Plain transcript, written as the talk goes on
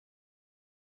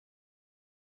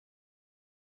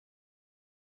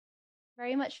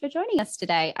very much for joining us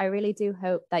today. I really do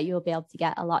hope that you'll be able to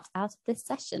get a lot out of this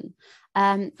session.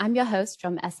 I'm your host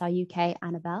from SR UK,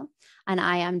 Annabelle, and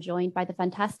I am joined by the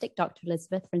fantastic Dr.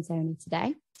 Elizabeth Renzoni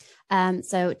today.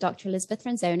 So Dr. Elizabeth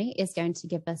Renzoni is going to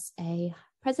give us a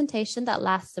presentation that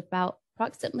lasts about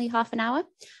approximately half an hour,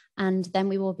 and then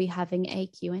we will be having a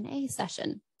Q&A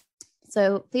session.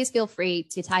 So please feel free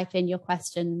to type in your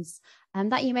questions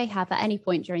that you may have at any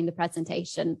point during the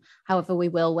presentation. However, we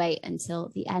will wait until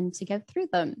the end to go through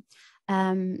them.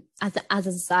 As an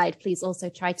aside, please also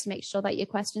try to make sure that your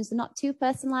questions are not too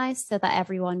personalized so that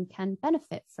everyone can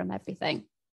benefit from everything.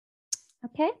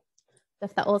 Okay, so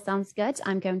if that all sounds good,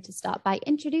 I'm going to start by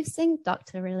introducing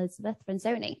Dr. Elizabeth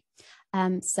Renzoni.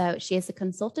 So she is a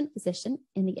consultant physician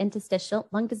in the Interstitial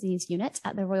Lung Disease unit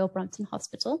at the Royal Brompton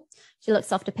Hospital. She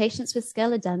looks after patients with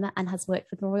scleroderma and has worked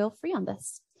with the Royal Free on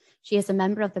this. She is a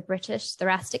member of the British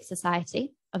Thoracic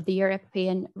Society, of the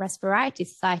European Respiratory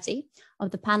Society,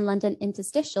 of the Pan-London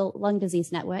Interstitial Lung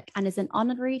Disease Network, and is an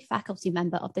honorary faculty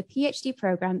member of the PhD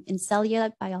program in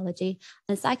cellular biology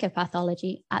and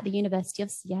psychopathology at the University of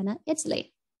Siena,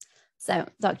 Italy. So,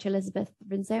 Dr. Elizabeth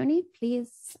Renzoni,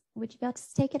 please, would you be able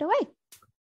to take it away?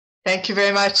 Thank you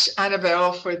very much,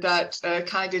 Annabelle, for that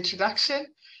kind introduction.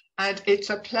 And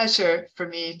it's a pleasure for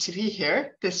me to be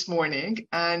here this morning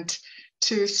and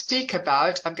to speak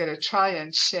about, I'm going to try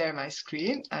and share my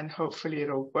screen and hopefully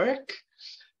it'll work.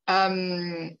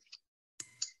 And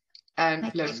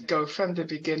let's go from the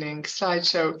beginning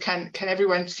slideshow. Can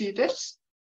everyone see this?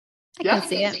 I can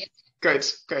see it.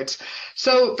 Good.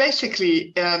 So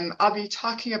basically, I'll be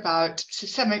talking about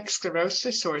systemic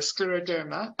sclerosis or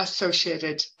scleroderma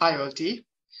associated ILD.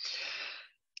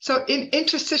 So in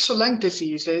interstitial lung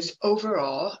diseases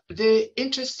overall, the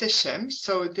interstitium,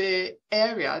 so the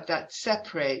area that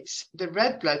separates the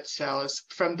red blood cells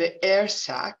from the air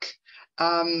sac,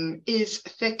 is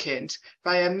thickened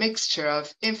by a mixture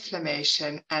of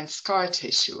inflammation and scar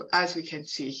tissue, as we can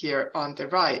see here on the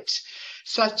right,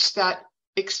 such that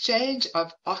exchange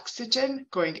of oxygen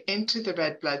going into the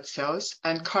red blood cells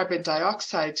and carbon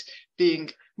dioxide being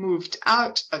moved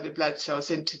out of the blood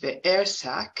cells into the air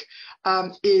sac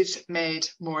is made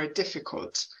more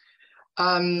difficult.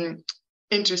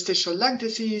 Interstitial lung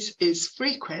disease is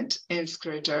frequent in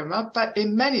scleroderma, but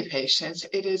in many patients,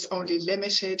 it is only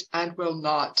limited and will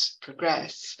not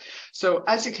progress. So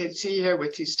as you can see here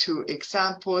with these two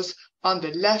examples, on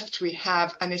the left, we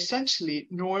have an essentially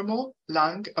normal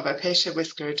lung of a patient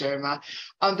with scleroderma.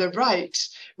 On the right,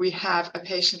 we have a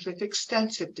patient with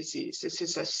extensive disease. This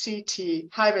is a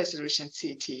CT, high-resolution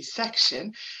CT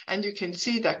section, and you can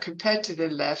see that compared to the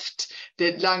left,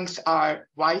 the lungs are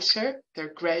whiter,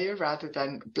 they're grayer rather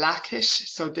than blackish.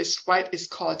 So this white is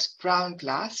called ground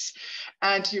glass,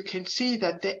 and you can see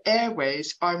that the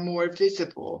airways are more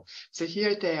visible. So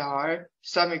here they are,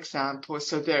 some examples.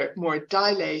 So they're more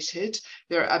dilated,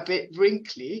 they're a bit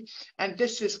wrinkly, and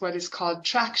this is what is called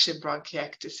traction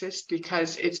bronchiectasis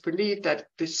because it's believed that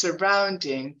the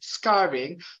surrounding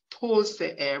scarring pulls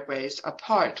the airways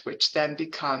apart, which then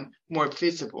become more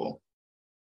visible.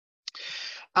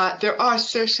 There are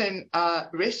certain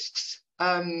risks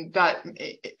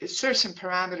certain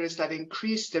parameters that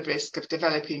increase the risk of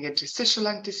developing interstitial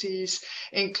lung disease,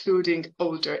 including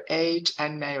older age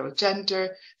and male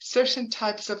gender, certain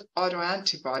types of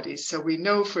autoantibodies. So we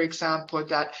know, for example,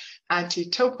 that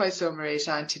anti-topoisomerase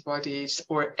antibodies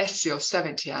or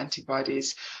SCL70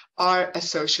 antibodies are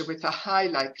associated with a high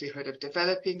likelihood of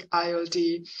developing ILD,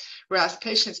 whereas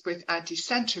patients with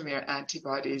anti-centromere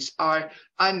antibodies are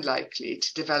unlikely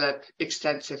to develop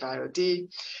extensive ILD.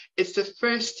 It's the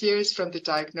first years from the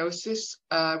diagnosis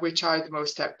which are the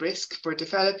most at risk for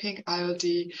developing ILD,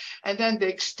 and then the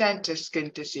extent of skin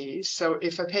disease. So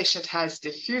if a patient has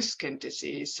diffuse skin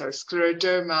disease, so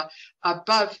scleroderma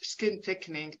above skin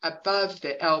thickening above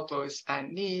the elbows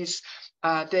and knees,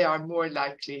 they are more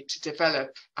likely to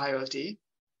develop ILD.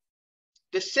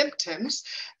 The symptoms,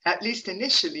 at least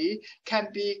initially, can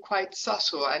be quite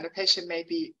subtle, and a patient may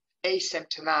be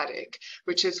asymptomatic,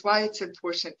 which is why it's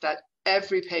important that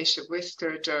every patient with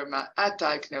scleroderma at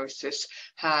diagnosis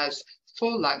has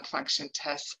full lung function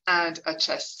tests and a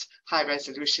chest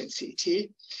high-resolution CT.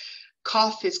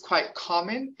 Cough is quite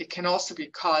common. It can also be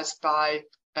caused by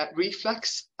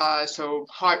reflux, so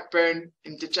heartburn,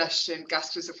 indigestion,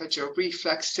 gastroesophageal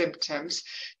reflux symptoms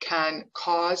can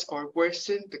cause or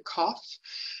worsen the cough.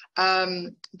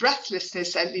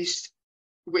 Breathlessness, at least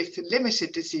with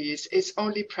limited disease, is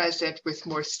only present with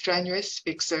more strenuous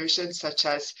exertion, such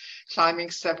as climbing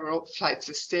several flights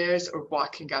of stairs or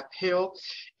walking uphill.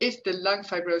 If the lung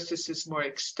fibrosis is more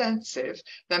extensive,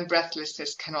 then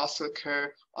breathlessness can also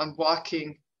occur on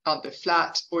walking on the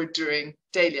flat or during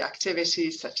daily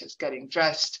activities such as getting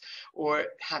dressed or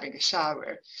having a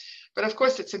shower. But of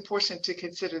course, it's important to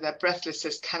consider that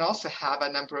breathlessness can also have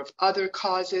a number of other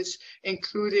causes,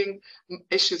 including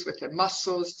issues with the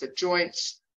muscles, the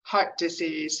joints, heart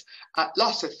disease,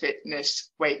 loss of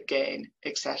fitness, weight gain,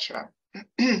 etc.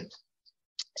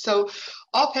 So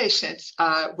all patients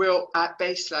will, at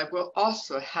baseline, will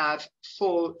also have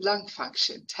full lung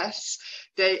function tests.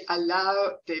 They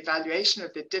allow the evaluation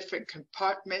of the different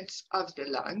compartments of the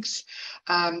lungs.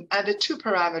 And the two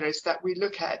parameters that we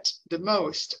look at the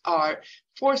most are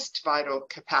forced vital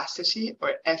capacity,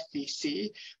 or FVC,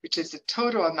 which is the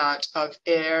total amount of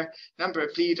air, number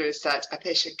of liters that a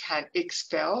patient can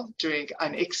expel during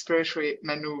an expiratory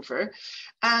maneuver,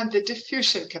 and the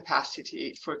diffusion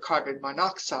capacity for carbon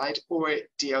monoxide, or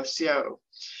DLCO.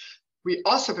 We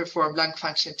also perform lung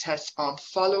function tests on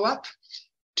follow-up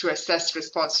to assess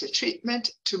response to treatment,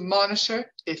 to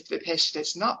monitor if the patient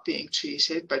is not being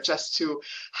treated, but just to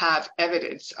have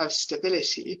evidence of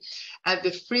stability. And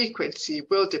the frequency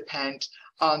will depend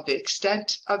on the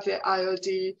extent of the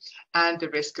ILD and the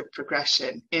risk of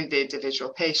progression in the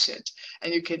individual patient.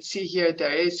 And you can see here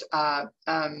there is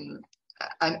an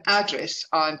address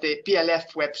on the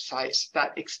BLF website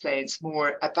that explains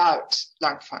more about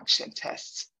lung function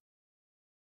tests.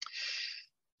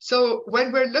 So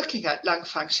when we're looking at lung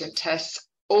function tests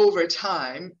over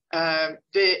time,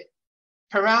 the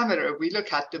parameter we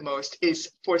look at the most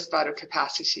is forced vital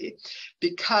capacity,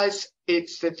 because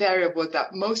it's the variable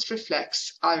that most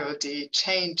reflects ILD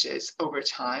changes over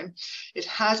time. It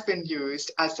has been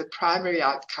used as the primary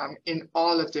outcome in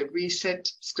all of the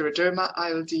recent scleroderma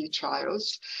ILD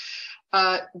trials.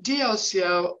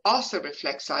 DLCO also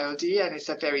reflects ILD and is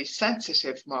a very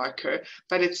sensitive marker,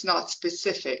 but it's not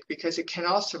specific because it can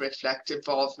also reflect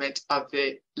involvement of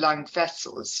the lung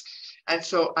vessels. And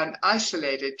so an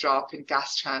isolated drop in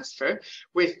gas transfer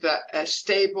with a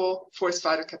stable forced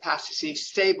vital capacity,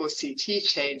 stable CT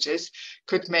changes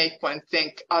could make one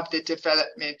think of the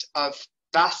development of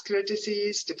vascular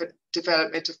disease,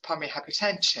 development of pulmonary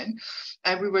hypertension,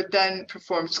 and we would then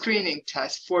perform screening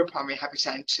tests for pulmonary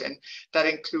hypertension that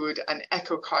include an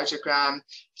echocardiogram,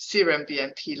 serum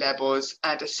BNP levels,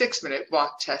 and a 6-minute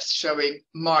walk test showing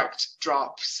marked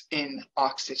drops in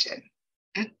oxygen.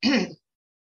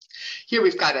 Here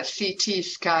we've got a CT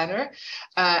scanner,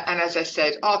 and as I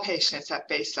said, all patients at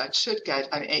baseline should get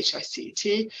an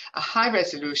HRCT. A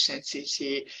high-resolution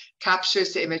CT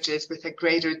captures the images with a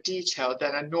greater detail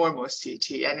than a normal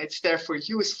CT, and it's therefore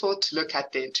useful to look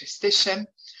at the interstitium.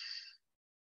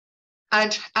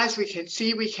 And as we can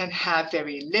see, we can have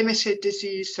very limited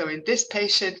disease. So in this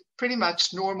patient, pretty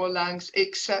much normal lungs,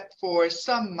 except for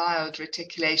some mild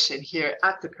reticulation here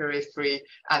at the periphery,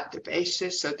 at the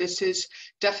basis. So this is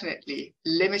definitely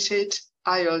limited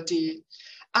ILD,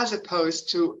 as opposed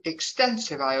to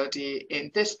extensive ILD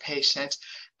in this patient.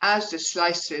 As the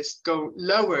slices go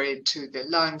lower into the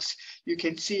lungs, you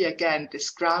can see again this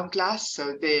ground glass,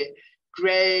 so the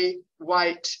gray,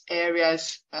 white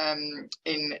areas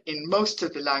in most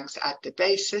of the lungs at the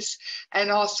basis, and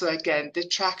also again the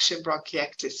traction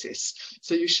bronchiectasis.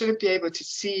 So you shouldn't be able to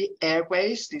see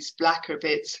airways, these blacker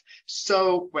bits,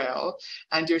 so well,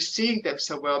 and you're seeing them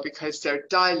so well because they're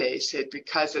dilated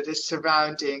because of the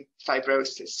surrounding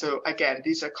fibrosis. So again,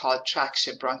 these are called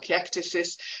traction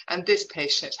bronchiectasis, and this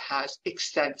patient has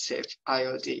extensive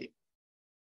ILD.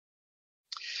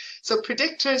 So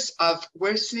predictors of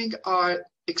worsening are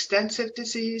extensive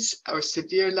disease or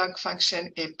severe lung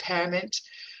function impairment.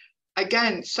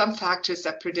 Again, some factors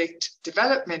that predict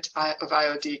development of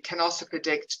ILD can also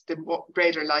predict the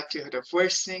greater likelihood of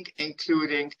worsening,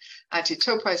 including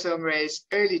antitopoisomerase,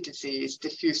 early disease,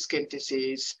 diffuse skin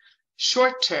disease,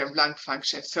 short-term lung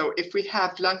function. So if we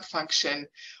have lung function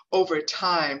over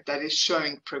time that is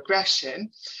showing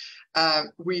progression,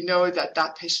 we know that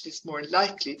that patient is more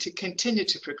likely to continue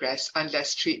to progress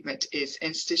unless treatment is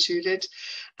instituted.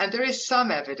 And there is some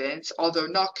evidence, although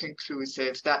not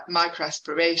conclusive, that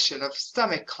microaspiration of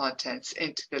stomach contents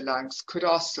into the lungs could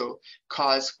also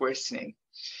cause worsening.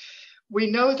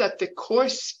 We know that the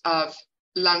course of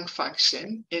lung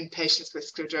function in patients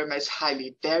with scleroderma is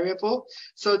highly variable.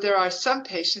 So there are some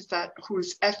patients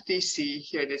whose FVC,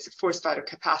 here it is, forced vital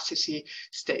capacity,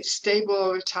 stays stable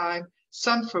over time,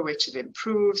 some for which it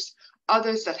improves,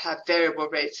 others that have variable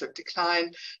rates of decline,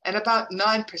 and about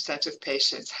 9% of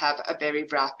patients have a very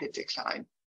rapid decline.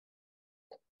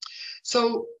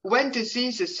 So when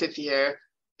disease is severe,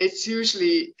 it's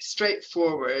usually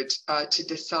straightforward to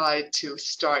decide to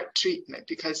start treatment,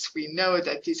 because we know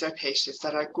that these are patients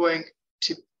that are going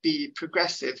to be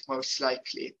progressive, most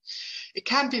likely. It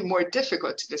can be more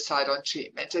difficult to decide on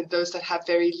treatment in those that have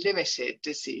very limited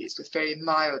disease, with very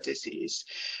mild disease.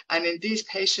 And in these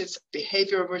patients,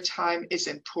 behavior over time is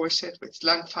important with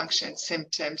lung function,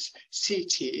 symptoms,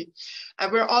 CT.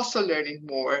 And we're also learning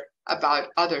more about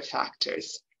other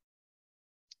factors.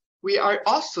 We are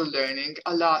also learning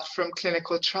a lot from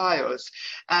clinical trials,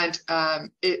 and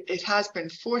it has been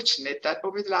fortunate that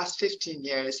over the last 15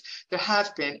 years, there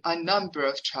have been a number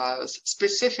of trials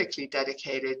specifically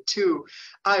dedicated to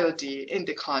ILD in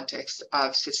the context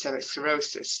of systemic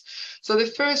sclerosis. So the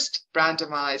first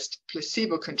randomized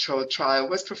placebo-controlled trial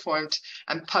was performed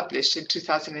and published in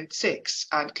 2006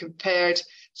 and compared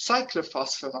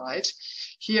cyclophosphamide,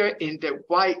 here in the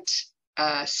white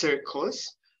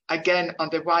circles. Again, on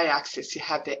the y-axis, you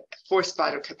have the forced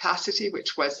vital capacity,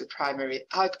 which was the primary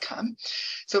outcome.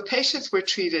 So patients were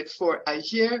treated for a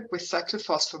year with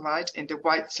cyclophosphamide in the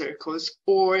white circles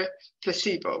or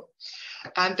placebo,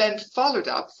 and then followed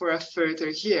up for a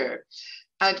further year.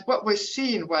 And what was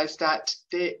seen was that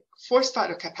the forced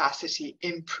vital capacity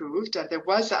improved, and there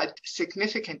was a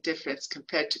significant difference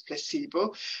compared to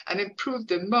placebo, and improved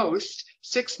the most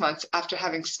 6 months after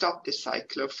having stopped the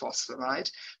cyclophosphamide.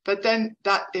 But then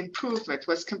that improvement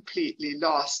was completely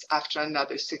lost after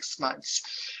another 6 months.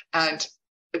 And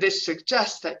this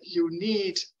suggests that you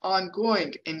need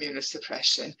ongoing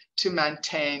immunosuppression to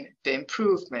maintain the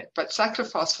improvement. But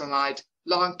cyclophosphamide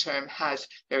long-term has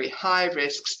very high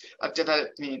risks of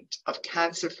development of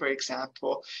cancer, for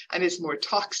example, and is more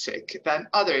toxic than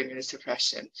other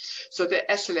immunosuppression. So the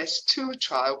SLS2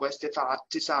 trial was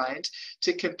designed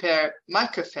to compare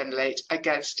mycophenolate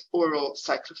against oral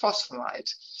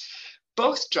cyclophosphamide.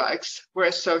 Both drugs were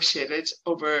associated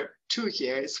over 2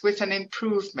 years with an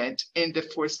improvement in the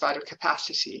forced vital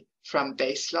capacity from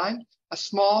baseline, a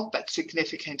small but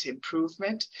significant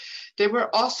improvement. They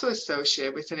were also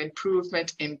associated with an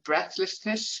improvement in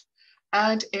breathlessness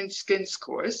and in skin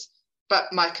scores,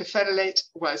 but mycophenolate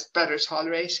was better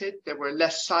tolerated. There were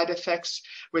less side effects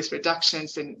with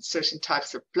reductions in certain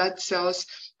types of blood cells,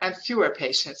 and fewer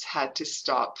patients had to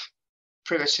stop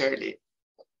prematurely.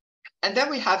 And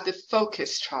then we have the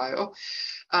FOCUS trial,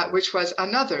 which was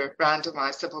another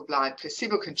randomized double-blind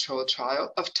placebo-controlled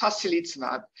trial of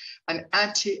tocilizumab, an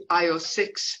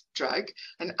anti-IL-6 drug.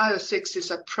 And IL-6 is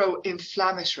a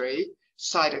pro-inflammatory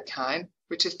cytokine,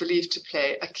 which is believed to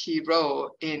play a key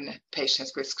role in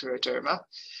patients with scleroderma.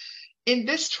 In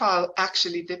this trial,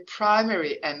 actually, the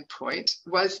primary endpoint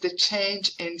was the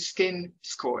change in skin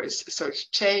scores, so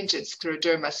change in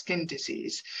scleroderma skin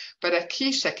disease. But a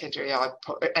key secondary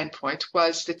endpoint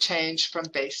was the change from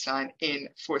baseline in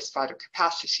forced vital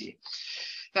capacity.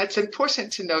 Now, it's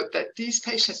important to note that these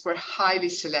patients were highly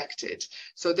selected.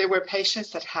 So they were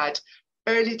patients that had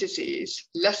early disease,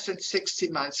 less than 60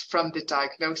 months from the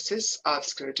diagnosis of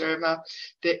scleroderma.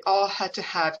 They all had to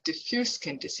have diffuse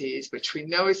skin disease, which we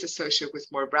know is associated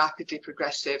with more rapidly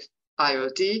progressive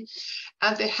ILD,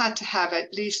 and they had to have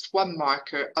at least one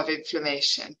marker of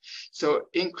inflammation, so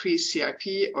increased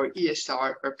CRP or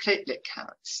ESR or platelet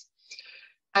counts.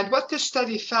 And what this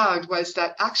study found was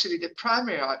that actually the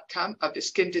primary outcome of the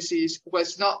skin disease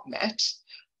was not met,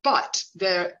 but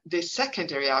the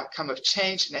secondary outcome of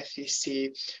change in FVC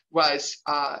was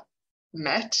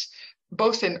met,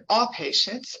 both in all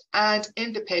patients and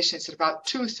in the patients, about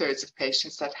 2/3 of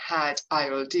patients that had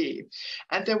ILD.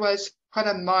 And there was quite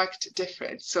a marked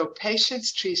difference. So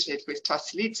patients treated with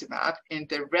tocilizumab in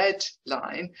the red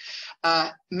line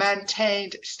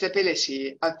maintained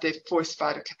stability of the forced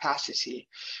vital capacity,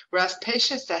 whereas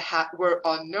patients that were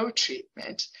on no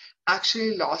treatment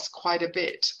actually lost quite a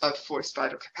bit of forced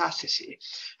vital capacity.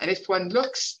 And if one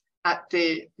looks at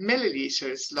the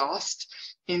milliliters lost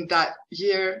in that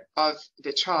year of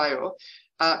the trial,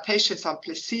 patients on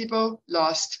placebo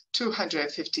lost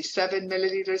 257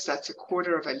 milliliters, that's a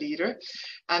quarter of a liter,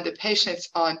 and the patients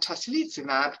on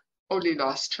tocilizumab only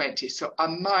lost 20, so a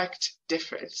marked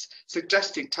difference,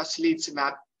 suggesting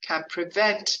tocilizumab can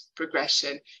prevent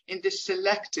progression in this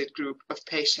selected group of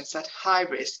patients at high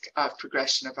risk of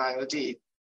progression of ILD.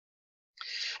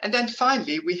 And then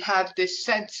finally, we have this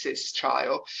Census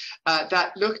trial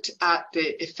that looked at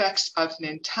the effects of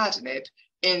nintedanib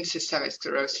in systemic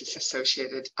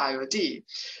sclerosis-associated ILD.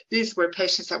 These were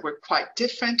patients that were quite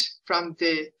different from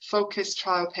the FOCUS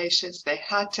trial patients. They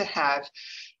had to have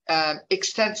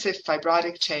extensive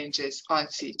fibrotic changes on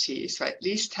CT, so at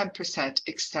least 10%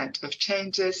 extent of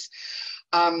changes.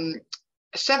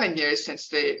 7 years since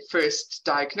the first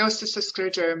diagnosis of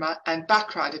scleroderma, and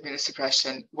background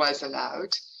immunosuppression was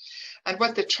allowed. And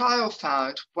what the trial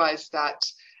found was that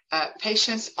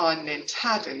patients on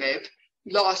nintedanib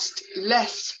lost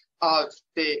less of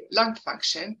the lung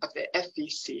function, of the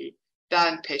FVC,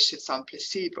 than patients on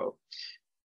placebo.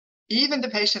 Even the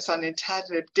patients on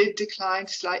nintedanib did decline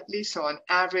slightly, so on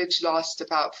average lost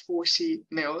about 40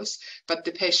 mils, but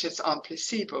the patients on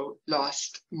placebo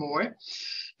lost more.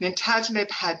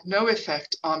 Nintedanib had no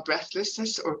effect on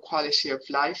breathlessness or quality of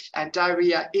life, and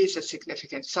diarrhea is a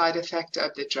significant side effect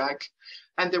of the drug,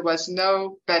 and there was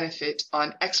no benefit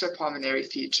on extrapulmonary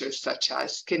features such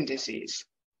as skin disease.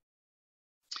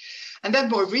 And then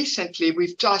more recently,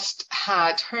 we've just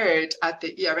heard at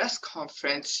the ERS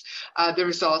conference the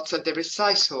results of the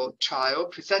Recital trial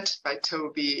presented by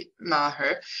Toby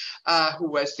Maher,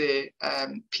 who was the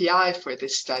PI for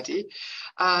this study.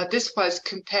 This was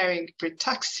comparing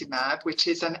rituximab, which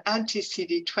is an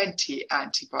anti-CD20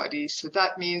 antibody. So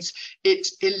that means it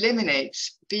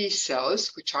eliminates B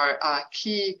cells, which are a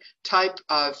key type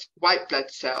of white blood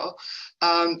cell,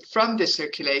 from the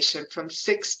circulation from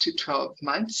 6 to 12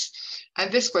 months.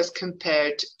 And this was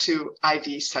compared to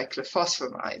IV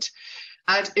cyclophosphamide.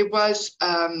 And it was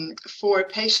for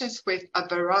patients with a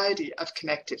variety of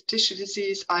connective tissue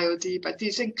disease, ILD, but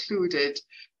these included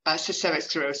systemic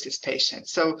sclerosis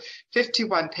patients. So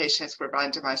 51 patients were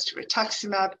randomized to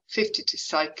rituximab, 50 to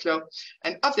cyclo,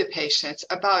 and of the patients,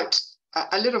 about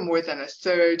a little more than a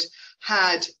third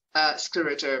had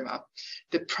scleroderma.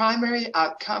 The primary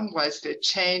outcome was the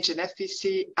change in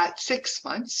FVC at 6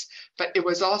 months, but it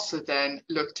was also then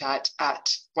looked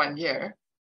at 1 year.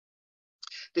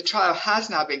 The trial has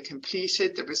now been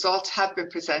completed. The results have been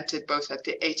presented both at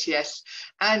the ATS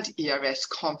and ERS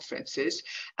conferences.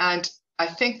 And I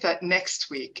think that next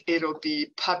week it'll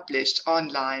be published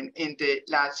online in the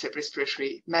Lancet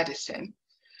Respiratory Medicine.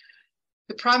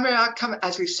 The primary outcome,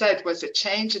 as we said, was a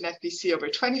change in FVC over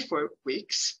 24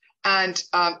 weeks. And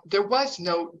there was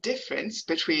no difference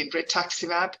between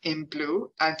rituximab in blue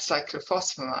and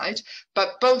cyclophosphamide,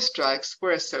 but both drugs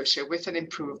were associated with an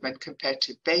improvement compared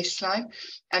to baseline.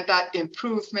 And that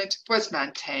improvement was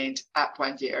maintained at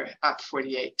 1 year, at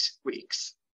 48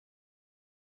 weeks.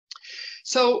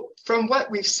 So from what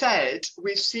we've said,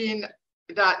 we've seen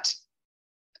that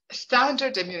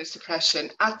standard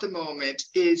immunosuppression at the moment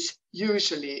is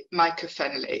usually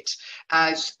mycophenolate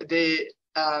as the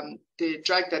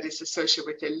drug that is associated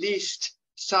with the least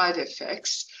side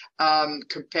effects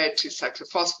compared to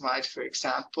cyclophosphamide, for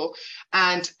example,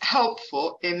 and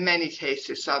helpful in many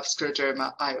cases of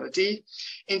scleroderma ILD.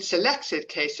 In selected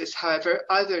cases, however,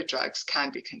 other drugs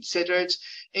can be considered,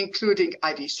 including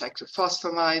IV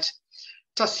cyclophosphamide.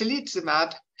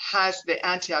 Tocilizumab has the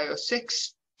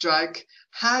anti-IL-6 drug,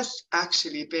 has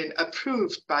actually been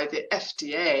approved by the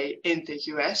FDA in the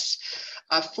US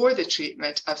for the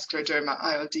treatment of scleroderma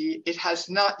ILD. It has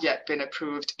not yet been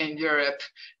approved in Europe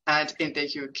and in the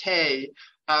UK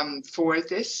for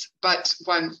this, but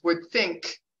one would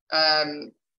think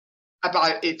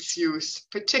about its use,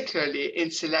 particularly in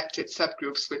selected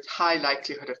subgroups with high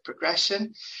likelihood of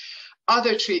progression.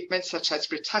 Other treatments, such as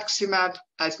rituximab,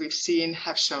 as we've seen,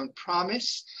 have shown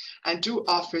promise and do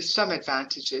offer some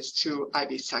advantages to IV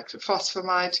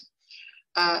cyclophosphamide.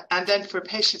 And then for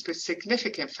patients with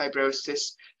significant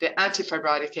fibrosis, the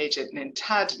antifibrotic agent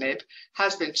nintedanib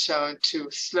has been shown to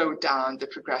slow down the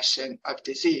progression of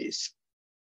disease.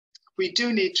 We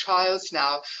do need trials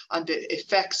now on the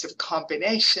effects of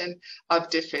combination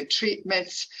of different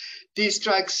treatments. These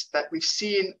drugs that we've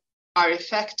seen are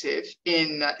effective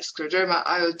in scleroderma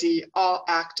ILD all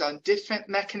act on different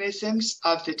mechanisms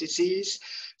of the disease.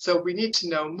 So we need to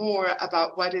know more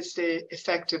about what is the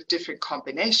effect of different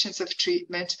combinations of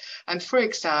treatment. And for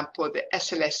example, the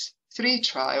SLS3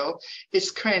 trial is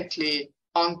currently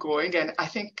ongoing and I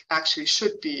think actually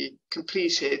should be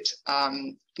completed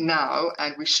now,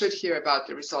 and we should hear about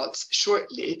the results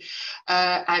shortly,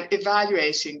 and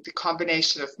evaluating the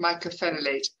combination of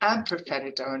mycophenolate and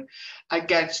pirfenidone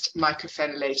against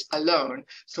mycophenolate alone.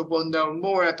 So we'll know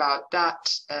more about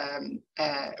that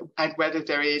and whether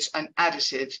there is an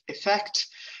additive effect,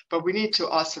 but we need to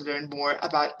also learn more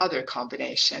about other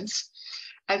combinations.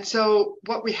 And so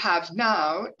what we have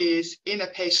now is in a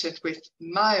patient with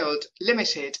mild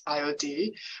limited ILD,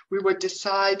 we would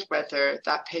decide whether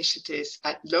that patient is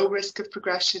at low risk of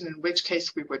progression, in which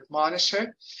case we would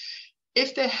monitor.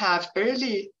 If they have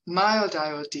early mild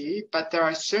ILD, but there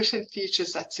are certain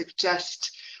features that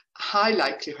suggest high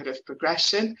likelihood of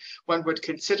progression, one would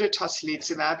consider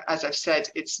tocilizumab. As I've said,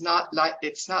 it's not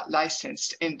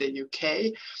licensed in the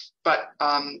UK, but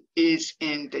is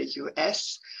in the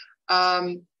US.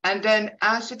 And then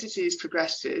as the disease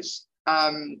progresses,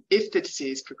 if the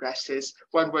disease progresses,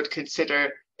 one would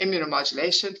consider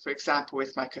immunomodulation, for example,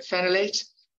 with mycophenolate.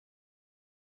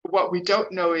 what we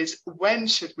don't know is when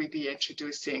should we be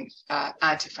introducing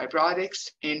antifibrotics,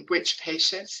 in which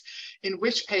patients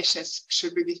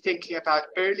should we be thinking about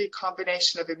early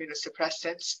combination of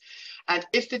immunosuppressants, and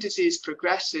if the disease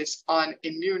progresses on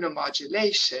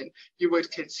immunomodulation, you would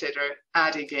consider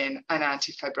adding in an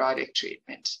antifibrotic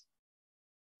treatment.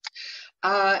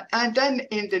 And then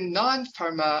in the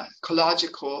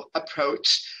non-pharmacological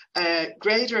approach,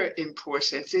 greater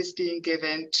importance is being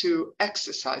given to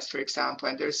exercise, for example.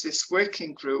 And there's this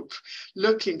working group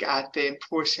looking at the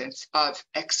importance of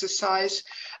exercise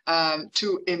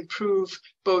to improve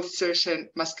both certain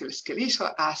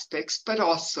musculoskeletal aspects, but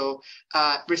also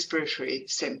respiratory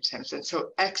symptoms. And so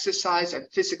exercise and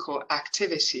physical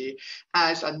activity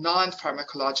as a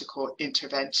non-pharmacological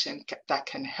intervention that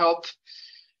can help.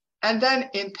 And then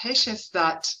in patients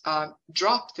that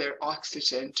drop their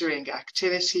oxygen during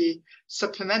activity,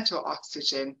 supplemental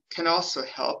oxygen can also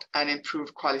help and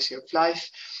improve quality of life.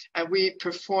 And we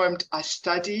performed a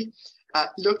study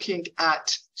looking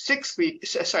at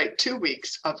 2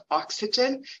 weeks of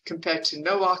oxygen compared to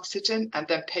no oxygen, and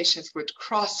then patients would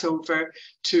cross over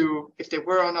to, if they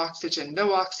were on oxygen,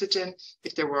 no oxygen,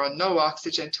 if they were on no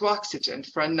oxygen, to oxygen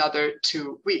for another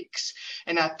 2 weeks.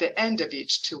 And at the end of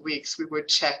each 2 weeks, we would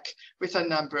check with a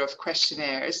number of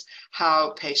questionnaires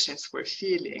how patients were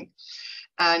feeling.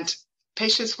 And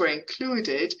patients were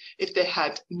included if they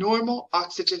had normal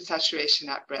oxygen saturation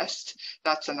at rest.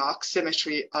 That's an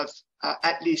oximetry of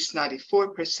at least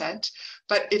 94%.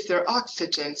 But if their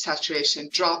oxygen saturation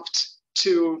dropped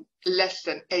to less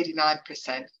than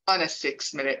 89% on a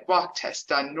 6-minute walk test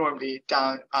done normally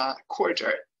down a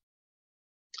corridor.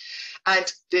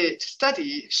 And the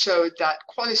study showed that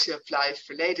quality of life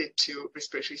related to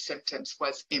respiratory symptoms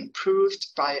was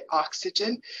improved by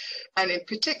oxygen, and in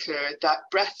particular that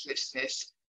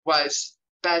breathlessness was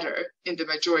better in the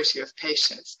majority of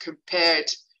patients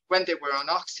compared when they were on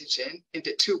oxygen, in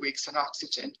the 2 weeks on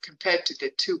oxygen, compared to the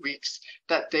 2 weeks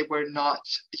that they were not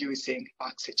using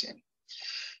oxygen.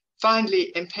 Finally,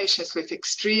 in patients with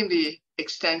extremely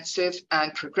extensive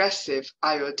and progressive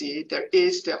ILD, there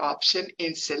is the option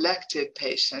in selected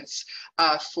patients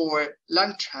for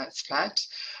lung transplant.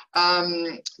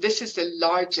 This is the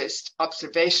largest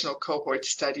observational cohort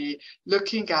study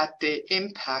looking at the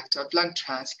impact of lung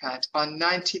transplant on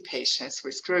 90 patients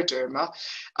with scleroderma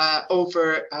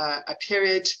over a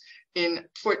period in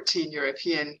 14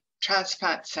 European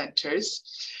transplant centers.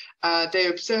 They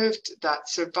observed that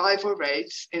survival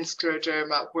rates in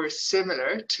scleroderma were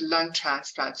similar to lung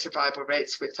transplant survival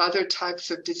rates with other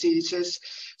types of diseases.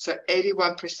 So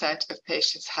 81% of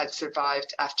patients had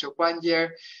survived after 1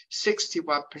 year,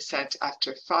 61%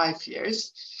 after 5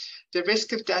 years. The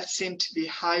risk of death seemed to be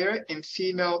higher in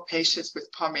female patients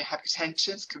with pulmonary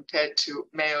hypertension compared to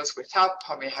males without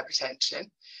pulmonary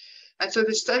hypertension. And so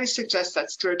the study suggests that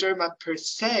scleroderma per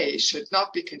se should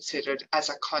not be considered as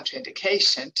a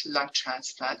contraindication to lung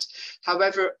transplant.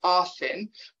 However,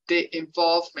 often the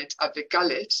involvement of the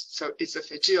gullet, so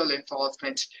esophageal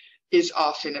involvement, is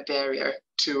often a barrier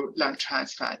to lung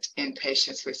transplant in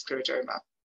patients with scleroderma.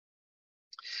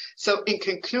 So in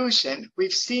conclusion,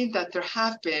 we've seen that there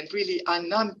have been really a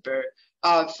number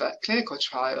of clinical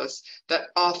trials that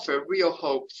offer real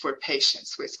hope for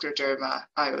patients with scleroderma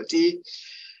ILD.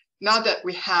 Now that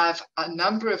we have a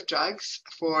number of drugs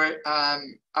for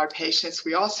our patients,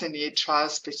 we also need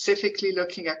trials specifically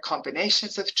looking at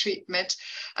combinations of treatment.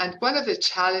 And one of the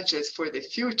challenges for the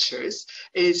futures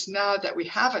is, now that we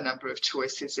have a number of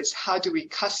choices, is how do we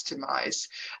customize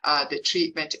the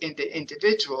treatment in the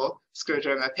individual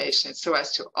scleroderma patients so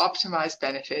as to optimize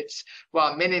benefits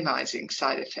while minimizing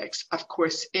side effects, of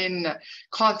course, in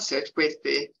concert with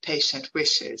the patient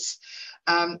wishes.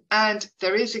 And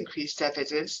there is increased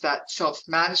evidence that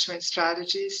self-management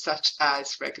strategies such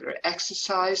as regular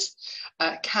exercise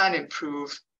can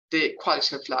improve the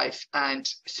quality of life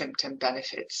and symptom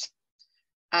benefits.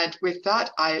 And with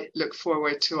that, I look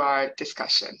forward to our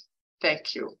discussion.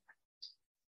 Thank you.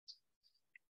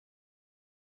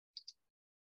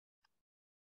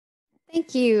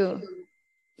 Thank you.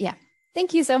 Yeah,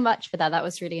 thank you so much for that. That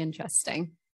was really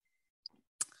interesting.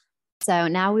 So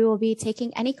now we will be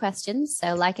taking any questions.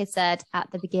 So like I said at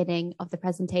the beginning of the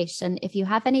presentation, if you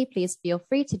have any, please feel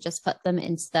free to just put them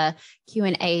into the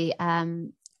Q&A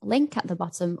link at the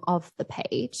bottom of the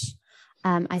page.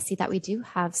 I see that we do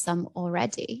have some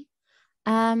already.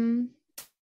 Let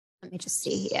me just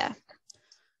see here.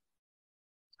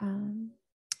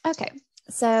 Okay,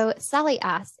 so Sally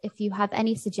asked if you have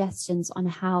any suggestions on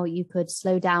how you could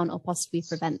slow down or possibly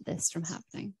prevent this from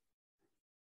happening.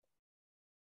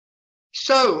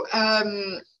 So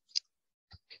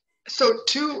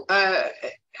to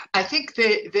I think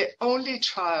the only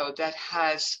trial that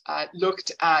has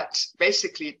looked at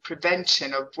basically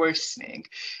prevention of worsening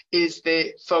is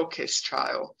the FOCUS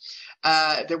trial,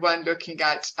 the one looking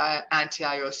at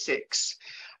anti-IL-6.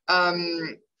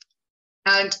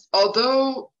 And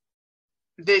although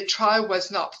the trial was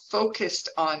not focused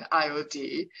on ILD,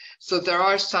 so there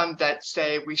are some that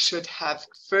say we should have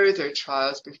further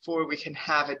trials before we can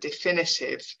have a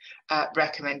definitive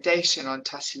recommendation on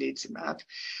tocilizumab.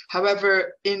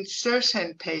 However, in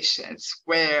certain patients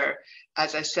where,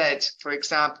 as I said, for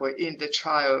example, in the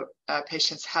trial,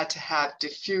 patients had to have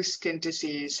diffuse skin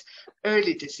disease,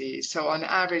 early disease. So on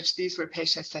average, these were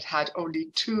patients that had only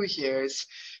 2 years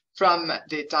from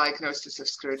the diagnosis of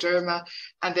scleroderma,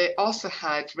 and they also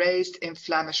had raised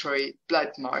inflammatory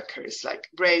blood markers like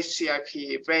raised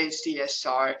CRP, raised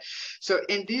ESR. So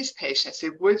in these patients,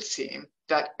 it would seem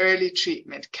that early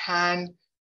treatment can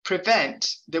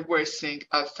prevent the worsening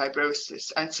of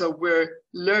fibrosis. And so we're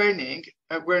learning,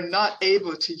 we're not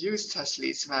able to use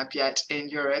tocilizumab yet in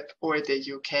Europe or the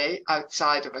UK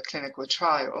outside of a clinical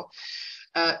trial,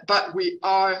 but we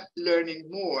are learning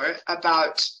more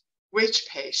about which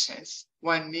patients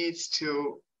one needs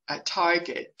to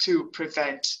target to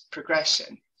prevent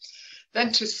progression.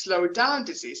 Then to slow down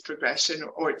disease progression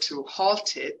or to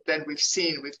halt it, then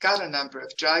we've got a number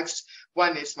of drugs.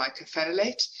 One is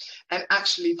mycophenolate. And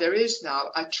actually there is now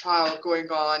a trial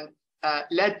going on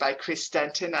led by Chris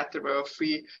Denton at the Royal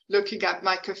Free, looking at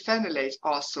mycophenolate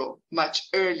also much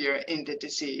earlier in the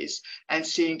disease and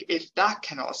seeing if that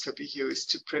can also be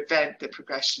used to prevent the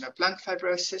progression of lung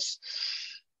fibrosis.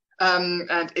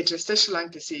 And interstitial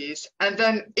lung disease. And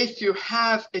then if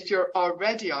you're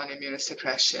already on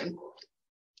immunosuppression,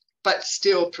 but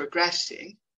still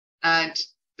progressing, and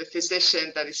the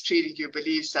physician that is treating you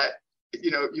believes that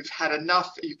you've had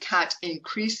enough, you can't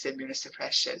increase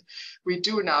immunosuppression, we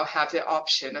do now have the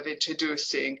option of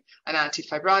introducing an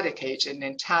antifibrotic agent,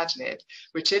 nintedanib,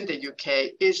 which in the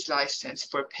UK is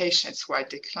licensed for patients who are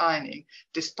declining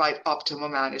despite optimal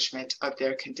management of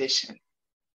their condition.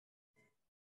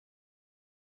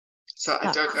 So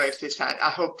I don't know if I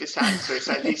hope this answers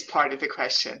at least part of the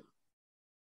question.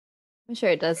 I'm sure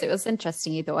it does. It was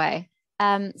interesting either way.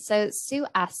 So Sue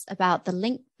asked about the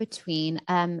link between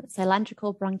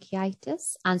cylindrical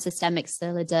bronchitis and systemic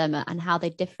scleroderma and how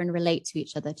they differ and relate to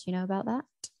each other. Do you know about that?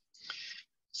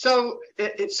 So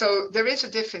there is a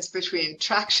difference between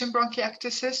traction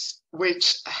bronchiectasis,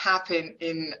 which happen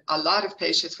in a lot of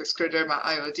patients with scleroderma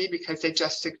ILD because they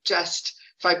just suggest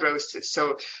fibrosis.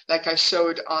 So like I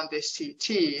showed on the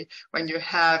CT, when you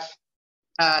have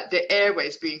the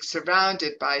airways being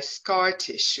surrounded by scar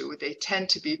tissue, they tend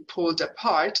to be pulled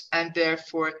apart and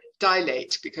therefore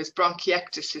dilate, because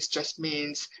bronchiectasis just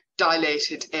means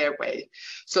dilated airway.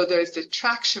 So there's the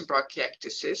traction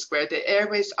bronchiectasis where the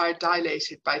airways are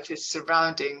dilated by the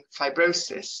surrounding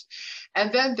fibrosis.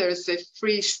 And then there's the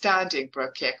freestanding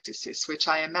bronchiectasis, which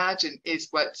I imagine is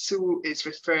what Sue is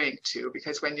referring to,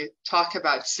 because when you talk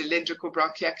about cylindrical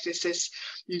bronchiectasis,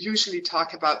 you usually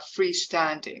talk about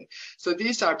freestanding. So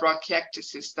these are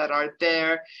bronchiectasis that are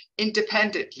there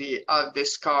independently of the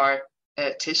scar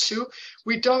tissue.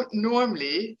 We don't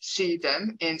normally see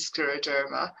them in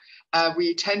scleroderma.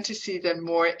 We tend to see them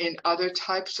more in other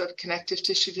types of connective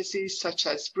tissue disease, such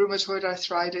as rheumatoid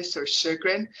arthritis or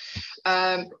Sjögren.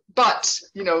 But,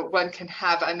 one can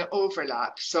have an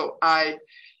overlap. So I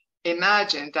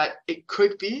imagine that it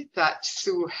could be that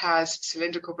Sue has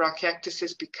cylindrical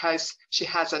bronchiectasis because she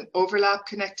has an overlap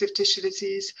connective tissue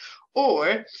disease,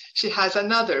 or she has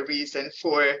another reason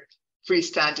for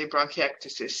freestanding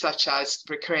bronchiectasis, such as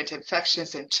recurrent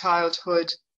infections in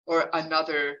childhood or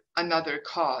another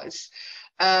cause.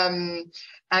 And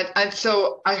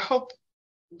so I hope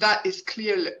that is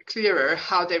clearer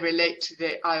how they relate to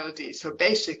the ILD. So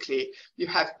basically, you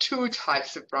have 2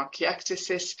 types of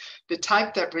bronchiectasis. The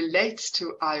type that relates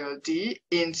to ILD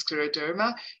in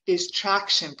scleroderma is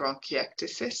traction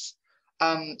bronchiectasis,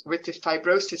 with the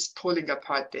fibrosis pulling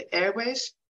apart the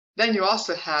airways. Then you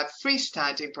also have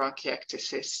freestanding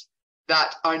bronchiectasis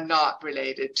that are not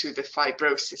related to the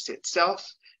fibrosis itself,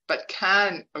 but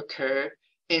can occur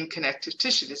in connective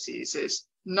tissue diseases,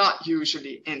 not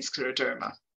usually in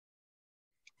scleroderma.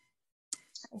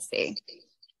 I see.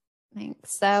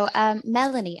 Thanks. So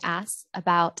Melanie asks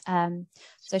about,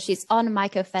 so she's on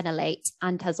mycophenolate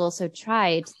and has also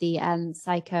tried the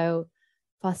cyclophosphamide.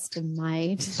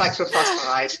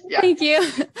 Yeah. Thank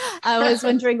you. I was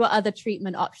wondering what other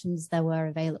treatment options there were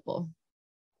available.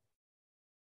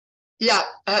 Yeah,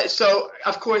 so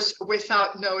of course,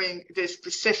 without knowing the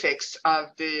specifics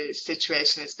of the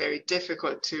situation, it's very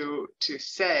difficult to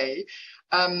say.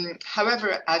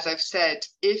 However, as I've said,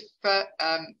 if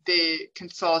the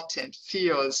consultant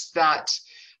feels that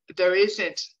there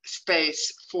isn't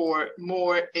space for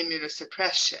more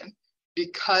immunosuppression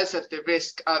because of the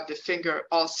risk of the finger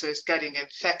ulcers getting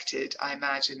infected, I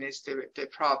imagine is the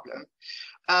problem.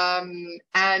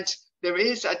 And there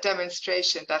is a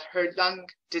demonstration that her lung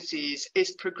disease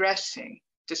is progressing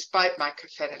despite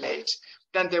mycophenolate,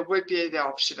 then there would be the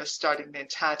option of starting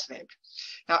nintedanib.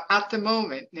 Now, at the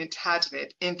moment,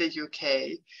 nintedanib in the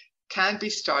UK can be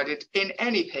started in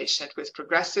any patient with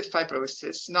progressive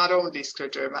fibrosis, not only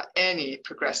scleroderma, any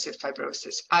progressive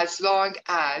fibrosis, as long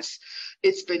as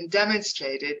it's been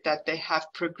demonstrated that they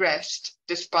have progressed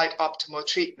despite optimal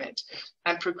treatment.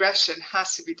 And progression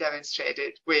has to be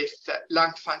demonstrated with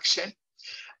lung function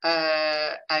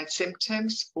and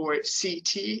symptoms, or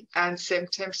CT and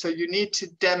symptoms. So you need to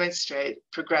demonstrate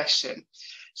progression.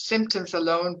 Symptoms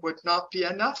alone would not be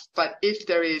enough, but if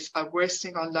there is a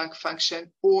worsening on lung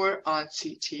function or on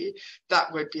CT,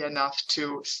 that would be enough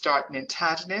to start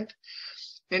nintedanib.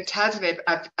 Nintedanib,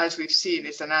 as we've seen,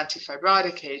 is an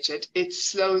antifibrotic agent. It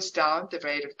slows down the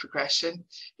rate of progression.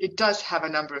 It does have a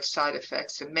number of side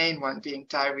effects, the main one being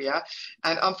diarrhea,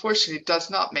 and unfortunately does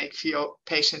not make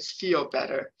patients feel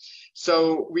better.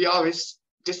 So we always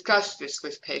discuss this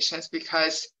with patients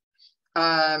because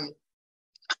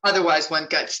otherwise one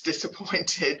gets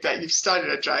disappointed that you've started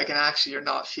a drug and actually you're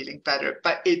not feeling better,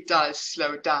 but it does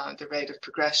slow down the rate of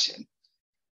progression.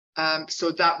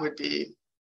 So that would be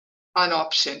an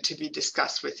option to be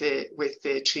discussed with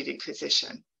the treating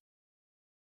physician.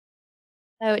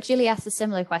 So Julie asked a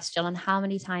similar question on how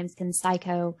many times can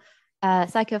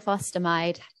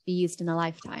cyclophosphamide be used in a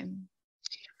lifetime?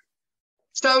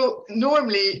 So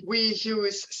normally we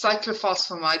use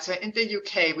cyclophosphamide. So in the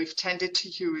UK, we've tended to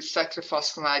use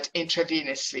cyclophosphamide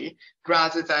intravenously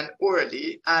rather than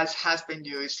orally, as has been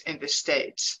used in the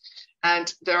States.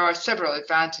 And there are several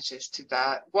advantages to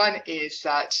that. One is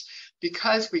that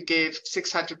because we give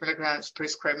 600 milligrams per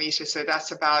square meter, so that's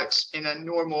about, in a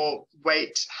normal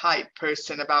weight height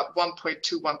person, about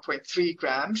 1.2, 1.3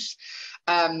 grams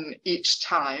each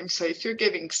time. So if you're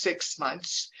giving 6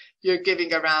 months, you're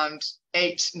giving around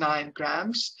 8-9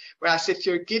 grams. Whereas if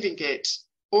you're giving it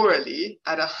orally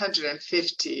at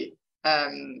 150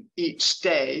 each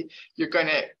day, you're going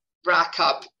to rack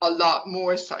up a lot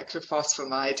more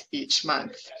cyclophosphamide each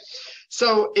month.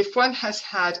 So if one has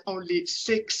had only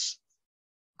 6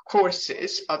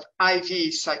 courses of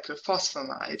IV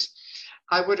cyclophosphamide,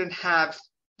 I wouldn't have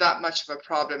that much of a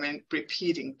problem in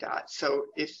repeating that. So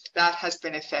if that has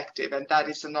been effective and that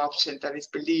is an option that is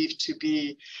believed to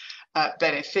be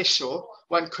beneficial,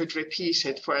 one could repeat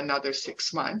it for another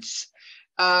 6 months.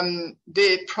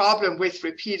 The problem with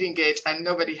repeating it, and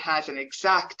nobody has an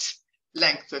exact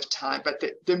length of time, but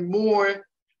the more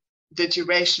the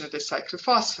duration of the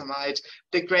cyclophosphamide,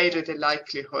 the greater the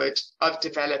likelihood of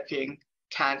developing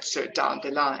cancer down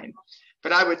the line.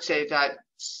 But I would say that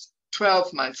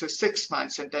 12 months or 6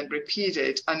 months and then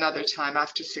repeated another time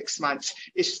after 6 months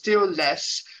is still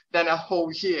less than a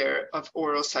whole year of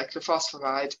oral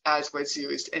cyclophosphamide, as was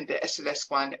used in the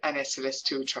SLS1 and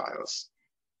SLS2 trials.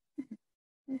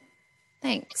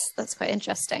 Thanks. That's quite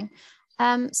interesting.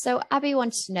 So Abby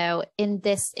wanted to know, in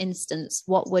this instance,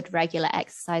 what would regular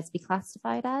exercise be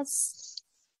classified as?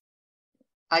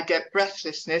 I get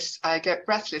breathlessness, I get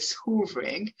breathless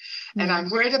hoovering, and I'm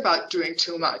worried about doing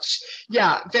too much.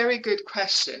 Yeah, very good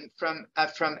question from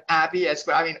Abby as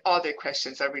well. I mean, all the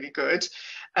questions are really good.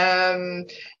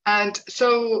 And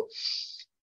so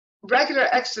regular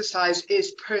exercise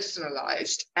is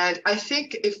personalized. And I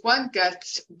think if one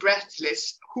gets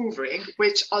breathless hoovering,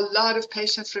 which a lot of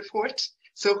patients report,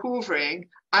 so hoovering,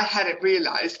 I hadn't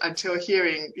realized until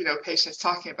hearing, patients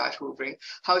talking about hoovering,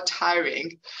 how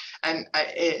tiring and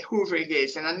hoovering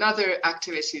is. And another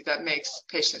activity that makes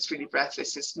patients really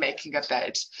breathless is making a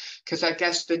bed, because I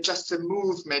guess just the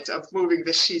movement of moving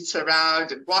the sheets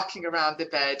around and walking around the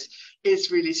bed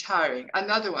is really tiring.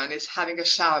 Another one is having a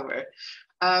shower.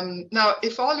 Now,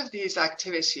 if all of these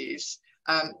activities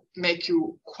make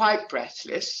you quite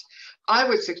breathless, I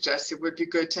would suggest it would be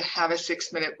good to have a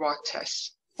 6-minute walk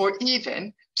test, or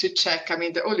even to check. I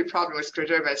mean, the only problem with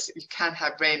scleroderma is you can't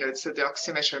have Raynaud's, so the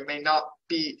oximeter may not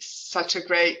be such a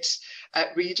great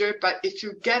reader. But if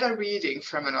you get a reading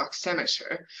from an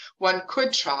oximeter, one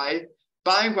could try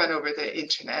buying one over the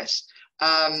internet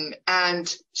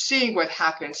and seeing what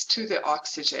happens to the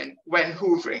oxygen when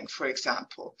hoovering, for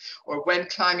example, or when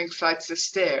climbing flights of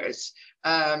stairs,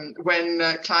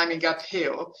 when climbing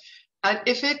uphill. And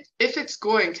if it's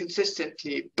going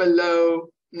consistently below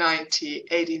 90,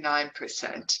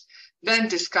 89%, then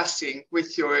discussing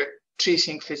with your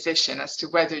treating physician as to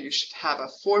whether you should have a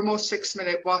formal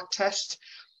 6-minute walk test,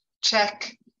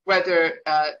 check whether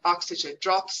oxygen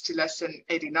drops to less than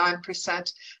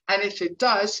 89%. And if it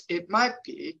does, it might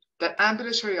be that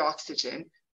ambulatory oxygen,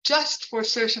 just for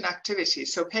certain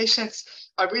activities. So patients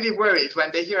are really worried when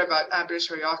they hear about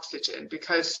ambulatory oxygen,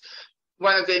 because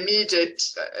one of the immediate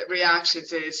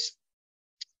reactions is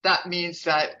that means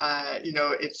that,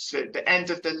 it's the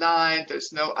end of the line,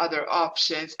 there's no other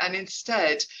options. And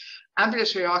instead,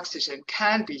 ambulatory oxygen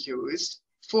can be used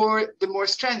for the more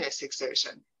strenuous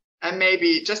exertion. And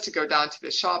maybe just to go down to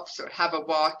the shops or have a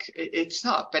walk, it's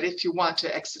not. But if you want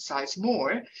to exercise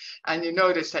more and you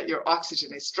notice that your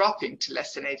oxygen is dropping to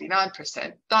less than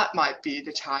 89%, that might be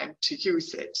the time to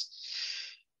use it.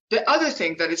 The other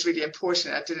thing that is really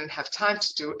important, I didn't have time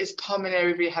to do, is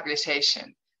pulmonary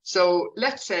rehabilitation. So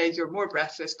let's say you're more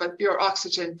breathless, but your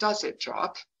oxygen doesn't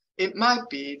drop. It might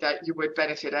be that you would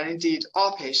benefit, and indeed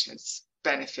all patients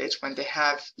benefit when they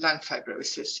have lung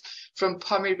fibrosis, from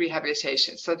pulmonary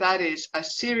rehabilitation. So that is a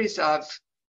series of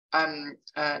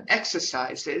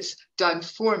exercises done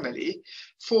formally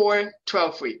for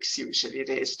 12 weeks. Usually it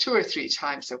is 2 or 3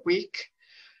 times a week.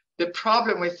 The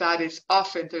problem with that is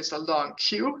often there's a long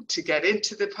queue to get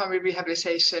into the pulmonary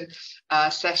rehabilitation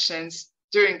sessions.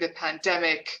 During the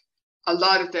pandemic, a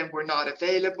lot of them were not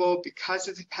available because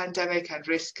of the pandemic and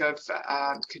risk of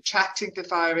contracting the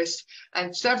virus.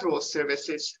 And several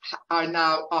services are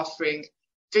now offering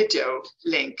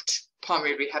video-linked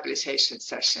pulmonary rehabilitation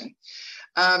session.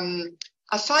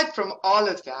 Aside from all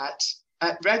of that,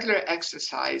 regular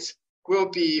exercise will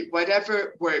be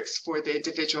whatever works for the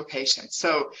individual patient.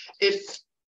 So if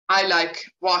I like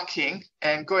walking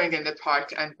and going in the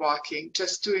park and walking,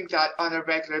 just doing that on a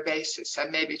regular basis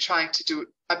and maybe trying to do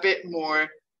a bit more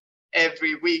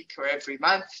every week or every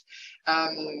month.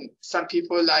 Some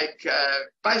people like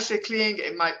bicycling.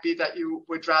 It might be that you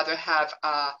would rather have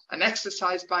an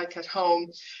exercise bike at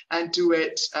home and do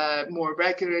it more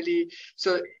regularly.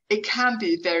 So it can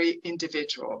be very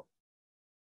individual.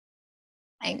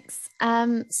 Thanks.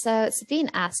 So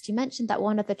Sabine asked, you mentioned that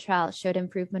one of the trials showed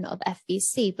improvement of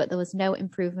FVC, but there was no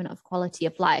improvement of quality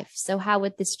of life. So how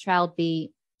would this trial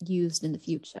be used in the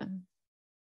future?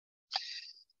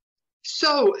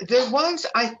 So the ones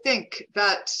I think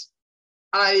that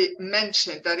I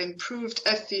mentioned that improved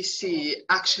FVC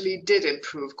actually did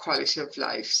improve quality of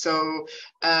life. So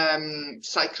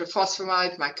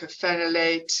cyclophosphamide,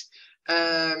 mycophenolate,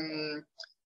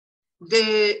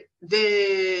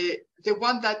 the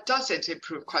one that doesn't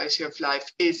improve quality of life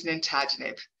is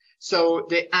nintedanib, so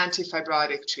the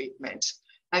antifibrotic treatment.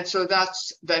 And so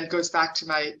that's then goes back to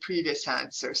my previous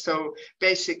answer. So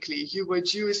basically, you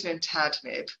would use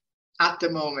nintedanib at the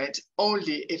moment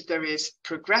only if there is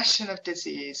progression of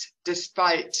disease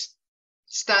despite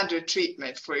standard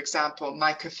treatment, for example,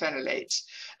 mycophenolate.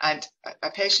 And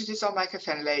a patient is on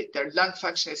mycophenolate, their lung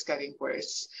function is getting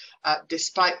worse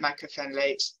despite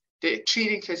mycophenolate. The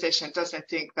treating physician doesn't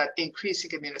think that increasing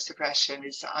immunosuppression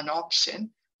is an option.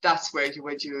 That's where you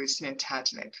would use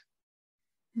nintedanib.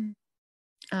 Oh,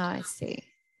 I see.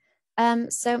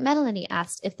 So Melanie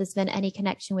asked if there's been any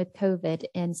connection with COVID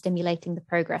in stimulating the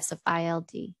progress of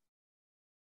ILD.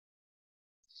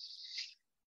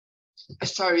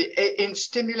 Sorry, in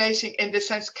stimulating in the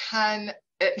sense, can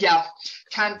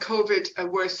COVID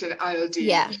worsen ILD?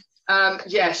 Yeah.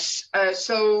 Yes.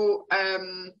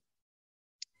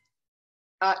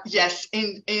 Yes,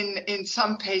 in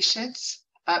some patients,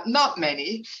 not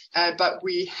many, but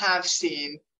we have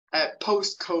seen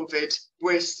post-COVID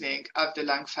worsening of the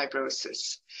lung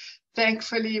fibrosis.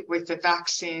 Thankfully, with the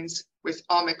vaccines, with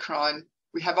Omicron,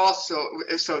 we have also,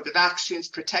 so the vaccines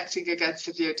protecting against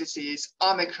severe disease,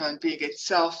 Omicron being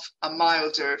itself a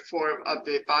milder form of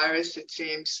the virus, it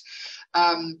seems.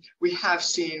 We have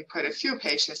seen quite a few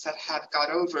patients that have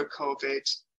got over COVID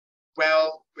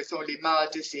well with only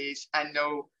mild disease and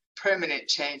no permanent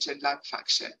change in lung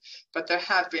function. But there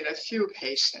have been a few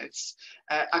patients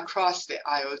across the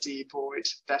ILD board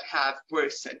that have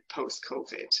worsened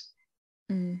post-COVID.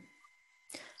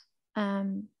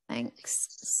 Thanks.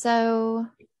 So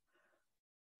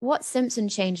what symptom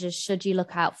changes should you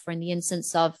look out for in the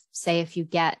instance of, say, if you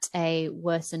get a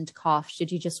worsened cough?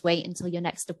 Should you just wait until your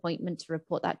next appointment to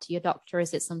report that to your doctor?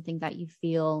 Is it something that you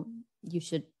feel you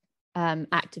should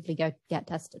actively go get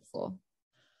tested for?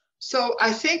 So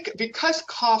I think because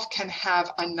cough can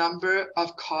have a number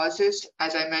of causes,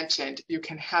 as I mentioned, you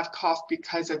can have cough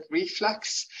because of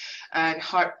reflux and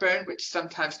heartburn, which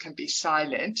sometimes can be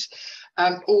silent,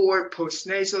 or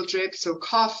postnasal drip. So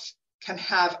cough can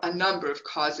have a number of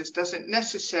causes, doesn't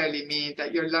necessarily mean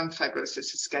that your lung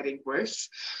fibrosis is getting worse.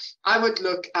 I would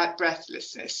look at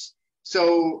breathlessness.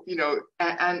 So,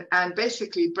 and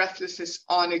basically breathlessness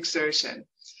on exertion.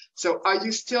 So are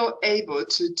you still able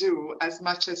to do as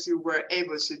much as you were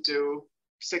able to do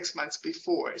 6 months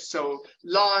before? So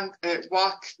long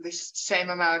walk this same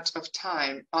amount of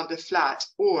time on the flat,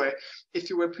 or if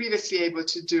you were previously able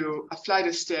to do a flight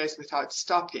of stairs without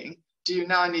stopping, do you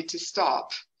now need to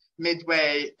stop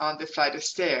midway on the flight of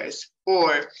stairs?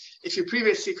 Or if you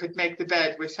previously could make the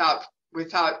bed without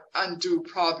undue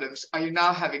problems, are you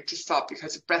now having to stop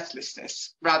because of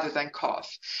breathlessness rather than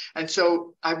cough? And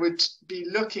so I would be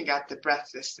looking at the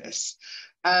breathlessness.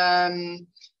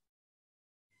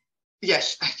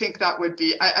 Yes, I think that would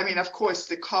be, I mean, of course,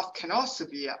 the cough can also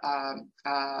be a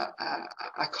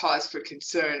cause for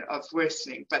concern of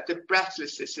worsening, but the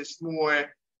breathlessness is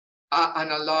more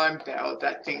an alarm bell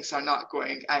that things are not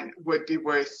going and would be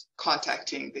worth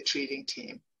contacting the treating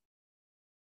team.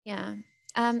 Yeah.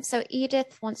 So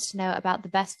Edith wants to know about the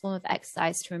best form of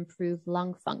exercise to improve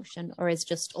lung function, or is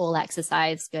just all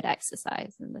exercise good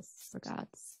exercise in this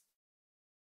regards?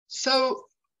 So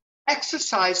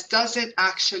exercise doesn't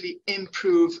actually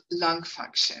improve lung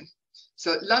function.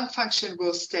 So lung function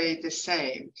will stay the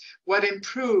same. What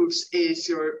improves is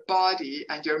your body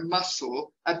and your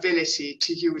muscle ability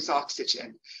to use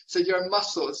oxygen. So your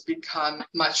muscles become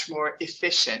much more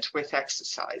efficient with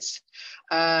exercise.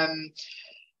 And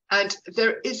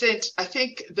there isn't, I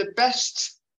think the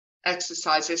best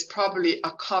exercise is probably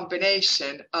a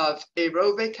combination of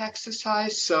aerobic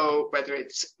exercise. So whether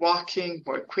it's walking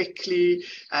more quickly,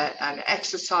 an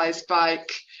exercise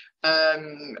bike,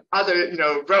 other,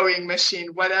 rowing machine,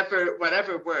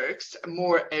 whatever works,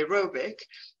 more aerobic,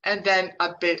 and then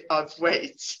a bit of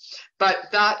weights.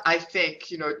 But that, I think,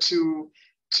 to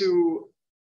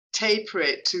taper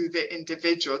it to the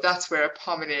individual, that's where a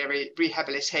pulmonary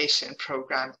rehabilitation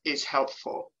program is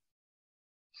helpful.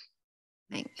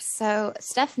 Thanks. So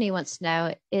Stephanie wants to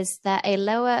know, is there a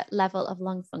lower level of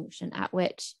lung function at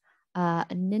which a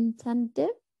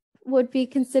nintedanib would be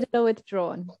considered or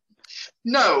withdrawn?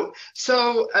 No.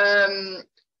 So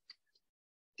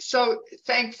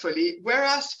thankfully,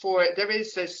 whereas there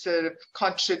is this sort of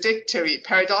contradictory,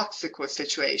 paradoxical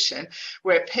situation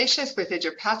where patients with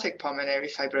idiopathic pulmonary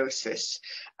fibrosis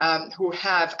who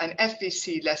have an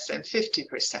FVC less than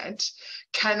 50%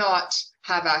 cannot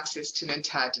have access to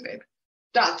nintedanib.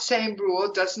 That same rule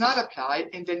does not apply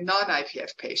in the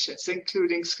non-IPF patients,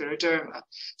 including scleroderma.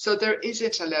 So there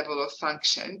isn't a level of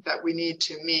function that we need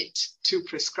to meet to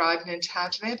prescribe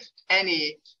nintedanib.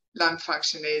 Any lung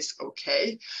function is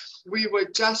okay. We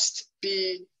would just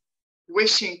be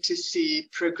wishing to see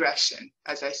progression.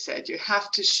 As I said, you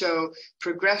have to show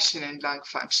progression in lung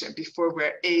function before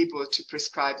we're able to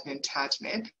prescribe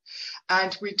nintedanib.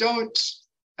 And we don't,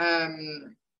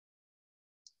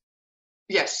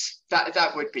 yes,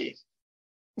 that would be.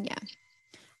 Yeah.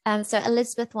 So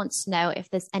Elizabeth wants to know if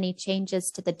there's any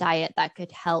changes to the diet that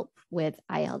could help with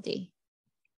ILD.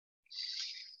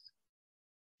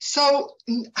 So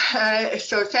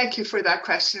thank you for that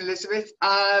question, Elizabeth.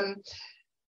 There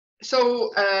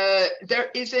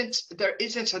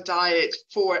isn't a diet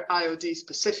for ILD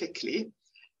specifically.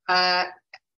 As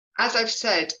I've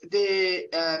said, the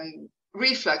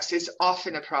reflux is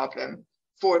often a problem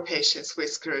for patients with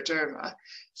scleroderma.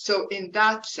 So in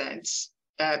that sense,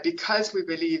 because we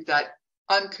believe that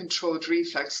uncontrolled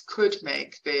reflux could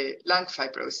make the lung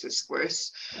fibrosis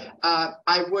worse,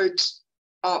 I would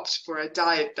opt for a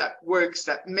diet that works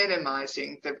at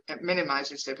minimizes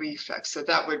the reflux. So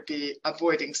that would be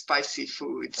avoiding spicy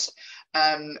foods,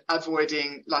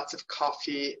 avoiding lots of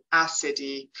coffee,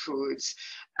 acidy foods,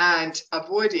 and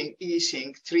avoiding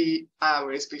eating 3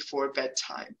 hours before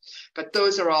bedtime. But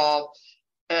those are all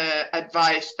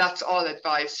advice. That's all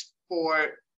advice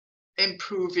for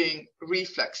improving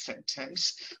reflux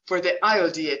symptoms. For the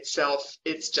ILD itself,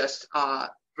 it's just a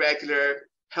regular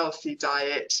healthy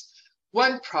diet.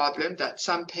 One problem that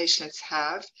some patients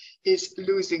have is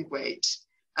losing weight.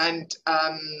 And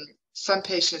some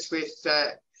patients with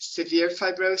severe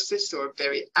fibrosis or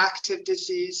very active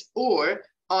disease or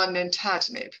on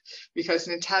nintedanib, because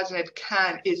nintedanib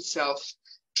can itself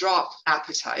drop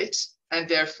appetite and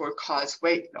therefore cause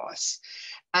weight loss.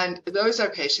 And those are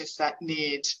patients that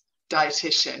need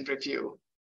dietitian review.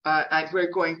 And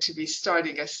we're going to be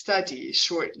starting a study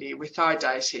shortly with our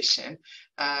dietitian,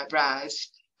 Raz,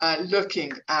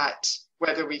 looking at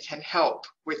whether we can help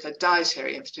with a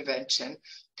dietary intervention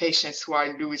patients who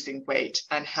are losing weight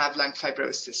and have lung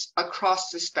fibrosis across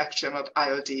the spectrum of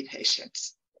ILD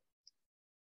patients.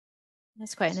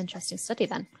 That's quite an interesting study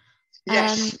then.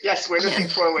 Yes, we're looking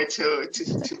forward to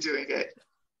doing it.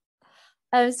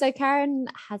 So Karen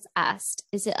has asked,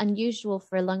 is it unusual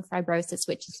for a lung fibrosis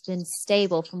which has been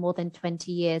stable for more than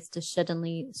 20 years to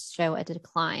suddenly show a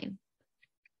decline?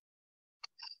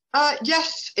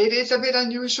 Yes, it is a bit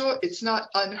unusual. It's not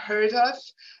unheard of.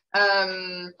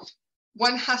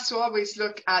 One has to always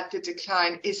look at the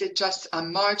decline. Is it just a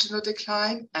marginal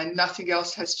decline and nothing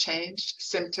else has changed?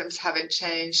 Symptoms haven't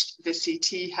changed. The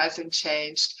CT hasn't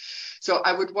changed. So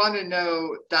I would want to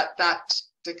know that that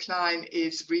decline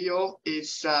is real,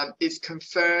 is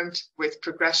confirmed with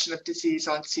progression of disease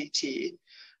on CT.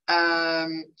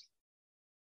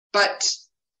 But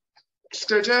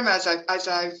scleroderma, as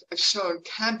I've shown,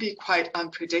 can be quite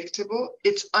unpredictable.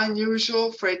 It's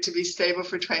unusual for it to be stable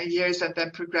for 20 years and then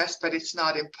progress, but it's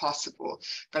not impossible.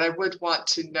 But I would want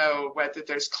to know whether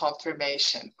there's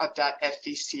confirmation of that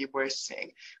FVC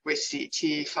worsening with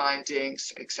CT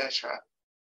findings, etc.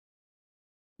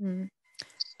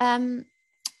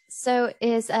 So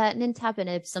is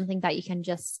nintedanib something that you can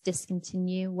just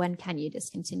discontinue? When can you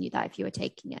discontinue that if you were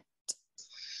taking it?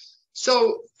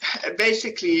 So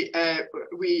basically,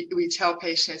 we tell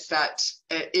patients that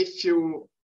if you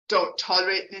don't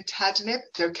tolerate nintedanib,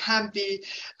 there can be,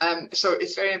 so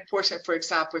it's very important, for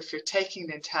example, if you're taking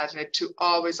nintedanib, to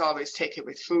always take it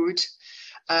with food,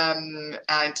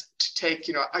 and to take,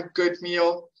 a good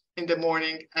meal in the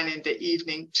morning and in the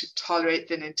evening to tolerate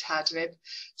the nintedanib.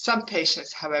 Some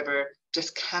patients, however,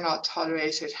 just cannot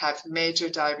tolerate it, have major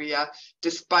diarrhea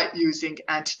despite using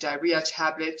anti-diarrhea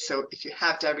tablets. So if you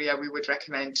have diarrhea, we would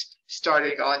recommend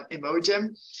starting on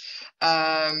Imodium.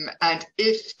 And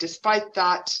if despite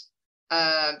that,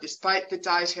 despite the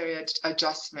dietary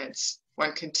adjustments,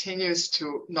 one continues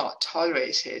to not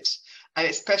tolerate it, and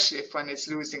especially if one is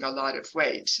losing a lot of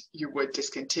weight, you would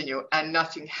discontinue, and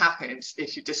nothing happens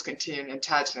if you discontinue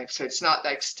nintedanib. So it's not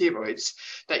like steroids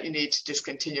that you need to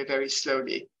discontinue very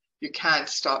slowly. You can't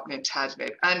stop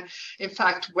nintedanib. And in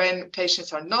fact, when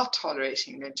patients are not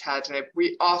tolerating nintedanib,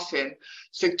 we often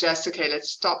suggest, okay,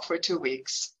 let's stop for 2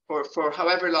 weeks or for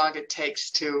however long it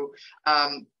takes to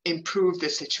improve the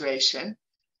situation.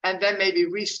 And then maybe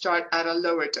restart at a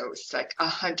lower dose, like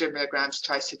 100 milligrams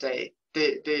twice a day.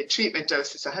 The treatment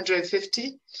dose is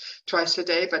 150 twice a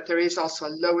day, but there is also a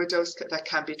lower dose that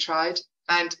can be tried.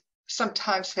 And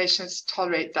sometimes patients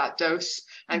tolerate that dose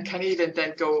and can even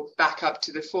then go back up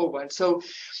to the full one. So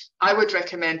I would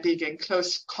recommend being in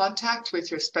close contact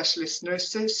with your specialist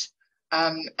nurses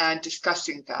and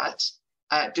discussing that,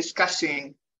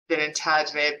 discussing the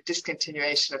nintedanib,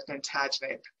 discontinuation of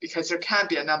nintedanib, because there can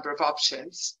be a number of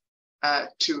options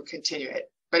to continue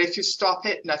it. But if you stop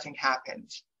it, nothing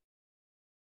happens.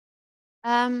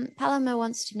 Paloma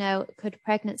wants to know, could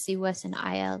pregnancy worsen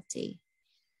ILD?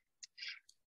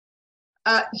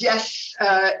 Yes,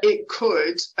 it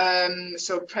could.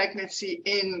 So pregnancy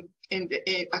in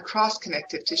across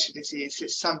connective tissue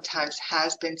diseases sometimes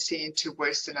has been seen to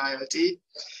worsen ILD.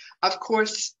 Of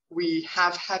course, we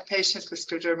have had patients with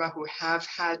scleroderma who have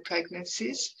had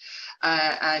pregnancies,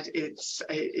 and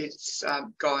it's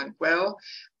gone well.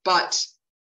 But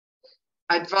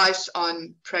advice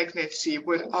on pregnancy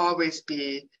would always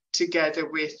be together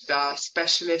with a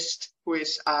specialist who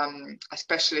is a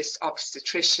specialist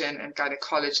obstetrician and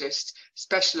gynecologist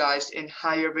specialized in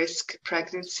higher risk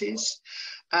pregnancies.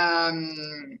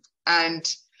 And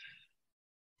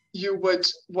you would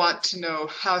want to know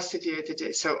how severe the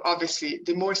disease. So obviously,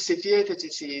 the more severe the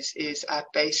disease is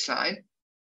at baseline,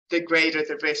 the greater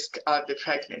the risk of the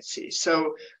pregnancy.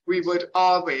 So we would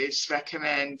always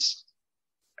recommend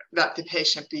that the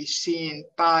patient be seen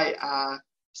by a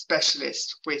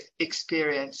specialist with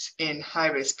experience in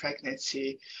high-risk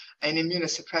pregnancy and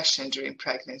immunosuppression during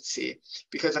pregnancy,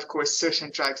 because of course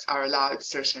certain drugs are allowed,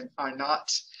 certain are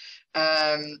not.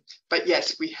 But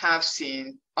yes, we have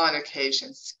seen on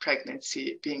occasions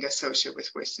pregnancy being associated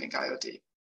with worsening ILD.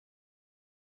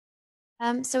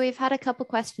 So we've had a couple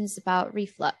questions about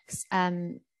reflux.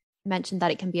 Mentioned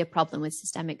that it can be a problem with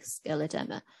systemic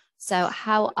scleroderma. So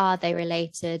how are they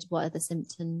related? What are the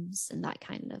symptoms and that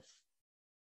kind of?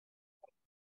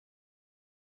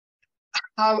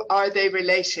 How are they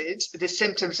related, the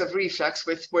symptoms of reflux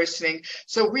with worsening?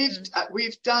 So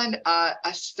we've done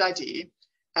a study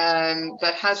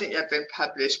that hasn't yet been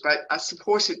published, but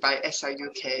supported by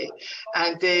SIUK,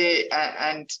 and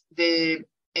the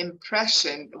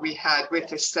impression we had with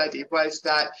the study was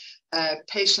that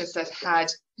patients that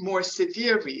had more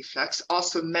severe reflux,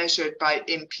 also measured by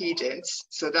impedance,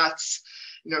 so that's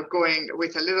going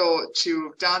with a little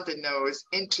tube down the nose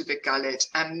into the gullet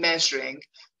and measuring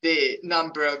the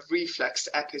number of reflux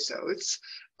episodes,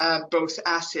 both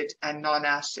acid and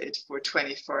non-acid, for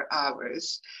 24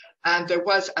 hours. And there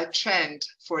was a trend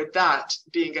for that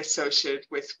being associated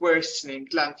with worsening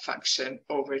lung function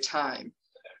over time.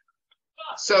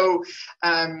 So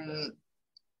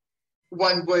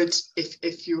one would,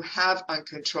 if you have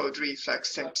uncontrolled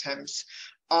reflux symptoms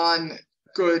on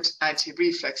good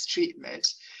anti-reflux treatment,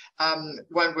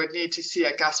 one would need to see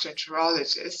a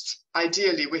gastroenterologist,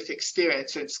 ideally with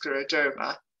experience in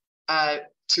scleroderma,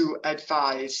 to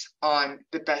advise on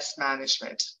the best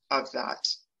management of that.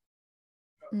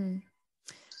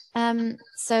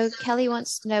 So Kelly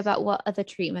wants to know about what other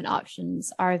treatment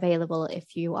options are available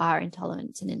if you are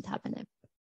intolerant to nintedanib.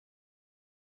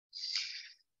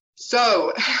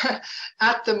 So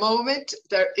at the moment,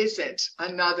 there isn't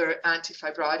another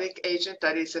antifibrotic agent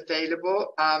that is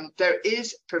available. There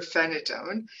is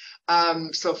pirfenidone.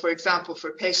 So for example,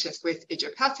 for patients with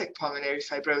idiopathic pulmonary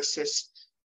fibrosis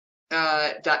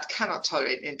that cannot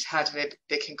tolerate nintedanib,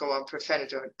 they can go on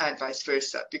pirfenidone and vice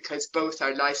versa, because both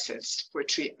are licensed for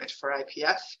treatment for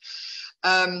IPF.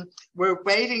 We're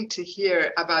waiting to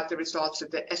hear about the results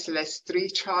of the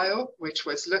SLS3 trial, which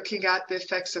was looking at the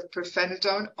effects of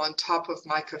pirfenidone on top of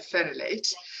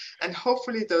mycophenolate. And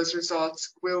hopefully those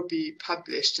results will be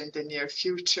published in the near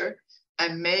future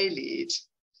and may lead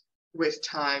with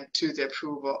time to the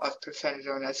approval of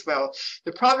pirfenidone as well.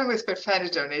 The problem with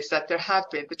pirfenidone is that there have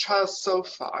been, the trials so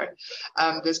far,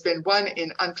 there's been one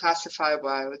in unclassifiable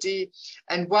ILD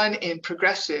and one in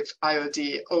progressive ILD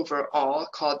overall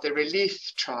called the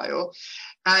RELIEF trial.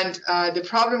 And the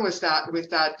problem was that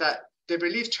the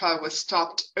RELIEF trial was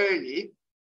stopped early.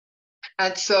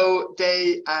 And so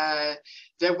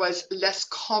there was less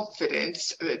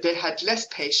confidence. They had less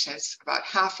patients, about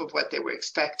half of what they were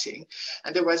expecting,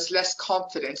 and there was less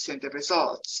confidence in the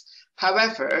results.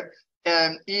 However,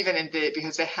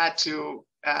 because they had to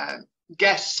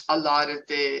guess a lot of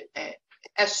the,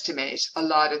 estimate a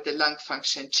lot of the lung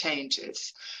function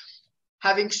changes.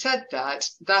 Having said that,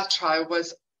 that trial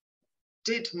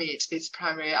did meet its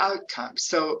primary outcome.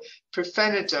 So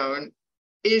pirfenidone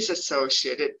is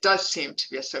associated, it does seem to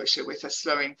be associated with a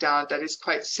slowing down that is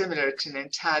quite similar to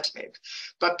nintedanib.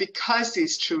 But because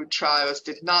these two trials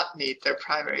did not meet their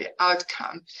primary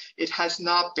outcome, it has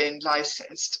not been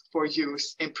licensed for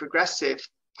use in progressive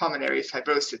pulmonary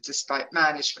fibrosis despite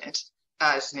management,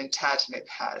 as nintedanib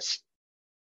has.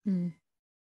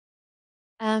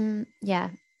 Yeah,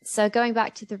 so going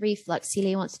back to the reflux,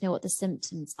 Celia wants to know what the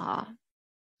symptoms are.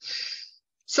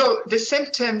 So the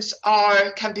symptoms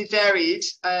can be varied.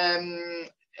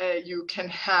 You can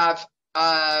have,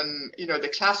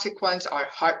 the classic ones are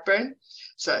heartburn.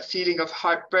 So a feeling of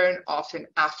heartburn, often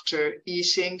after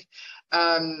eating,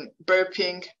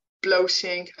 burping,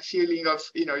 bloating, a feeling of,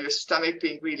 your stomach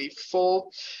being really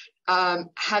full,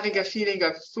 having a feeling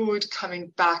of food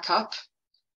coming back up,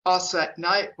 also at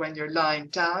night when you're lying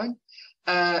down,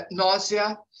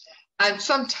 nausea, and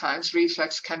sometimes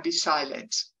reflux can be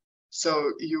silent.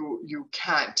 So you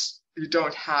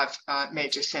don't have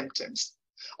major symptoms.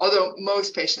 Although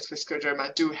most patients with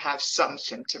scleroderma do have some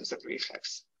symptoms of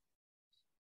reflux.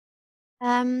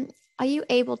 Are you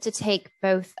able to take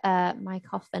both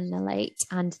mycophenolate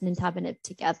and nintedanib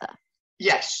together?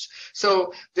 Yes.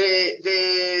 So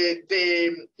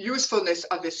the usefulness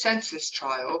of the census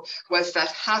trial was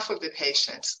that half of the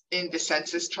patients in the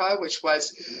census trial, which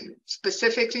was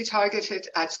specifically targeted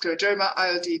at scleroderma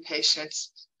ILD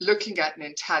patients, looking at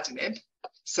nintedanib,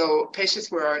 so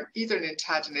patients were on either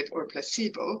nintedanib or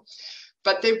placebo,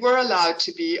 but they were allowed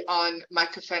to be on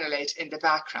mycophenolate in the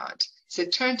background. So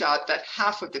it turned out that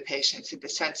half of the patients in the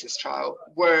census trial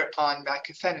were on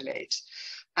mycophenolate.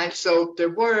 And so there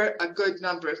were a good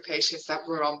number of patients that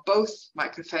were on both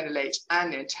mycophenolate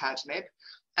and nintedanib,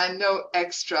 and no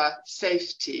extra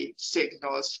safety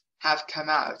signals have come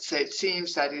out. So it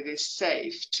seems that it is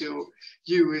safe to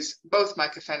use both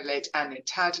mycophenolate and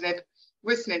nintedanib.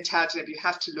 With nintedanib, you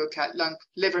have to look at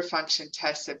liver function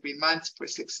tests every month for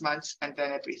 6 months and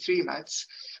then every 3 months.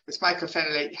 With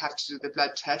mycophenolate, you have to do the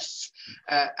blood tests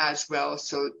as well.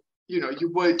 So,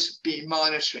 you would be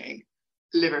monitoring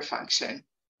liver function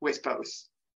with both.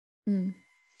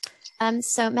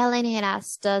 So Melanie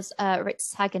asks, does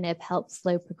rixabanib help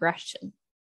slow progression?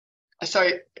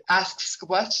 Sorry, asks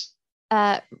what?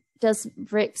 Does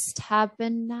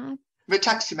rituximab?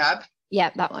 Rituximab.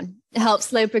 Yeah, that one. It helps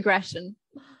slow progression.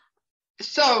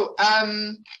 So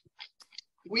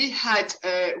we had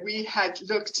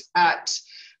looked at,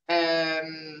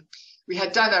 we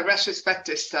had done a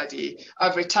retrospective study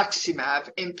of rituximab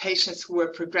in patients who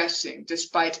were progressing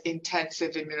despite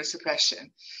intensive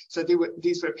immunosuppression. So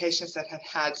these were patients that had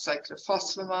had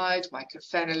cyclophosphamide,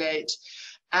 mycophenolate,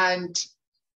 and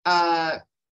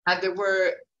there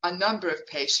were a number of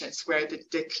patients where the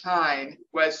decline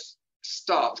was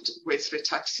stopped with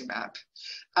rituximab.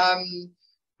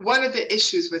 One of the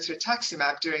issues with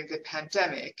rituximab during the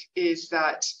pandemic is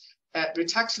that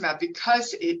rituximab,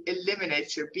 because it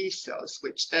eliminates your B cells,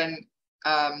 which then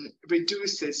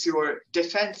reduces your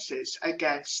defenses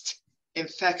against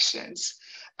infections,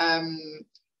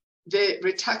 the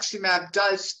rituximab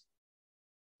does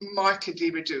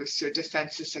markedly reduce your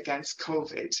defenses against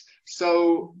COVID.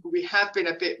 So we have been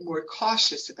a bit more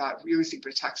cautious about using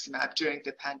rituximab during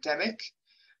the pandemic.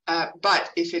 But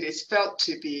if it is felt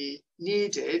to be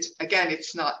needed, again,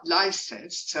 it's not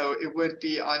licensed, so it would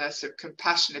be on a sort of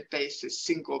compassionate basis,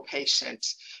 single patient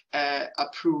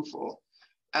approval.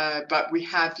 But we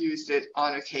have used it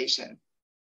on occasion.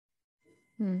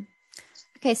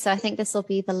 Okay, so I think this will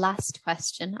be the last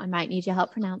question. I might need your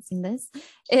help pronouncing this.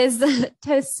 Is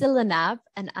tocilizumab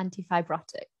an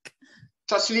antifibrotic?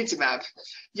 Tocilizumab.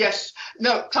 Yes.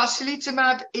 No,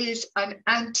 tocilizumab is an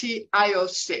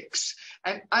anti-IL-6.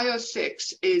 And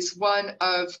IL-6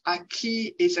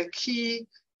 is a key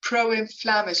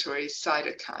pro-inflammatory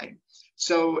cytokine.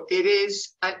 So it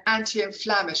is an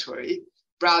anti-inflammatory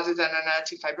rather than an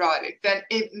antifibrotic. Then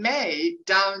it may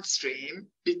downstream,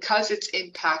 because it's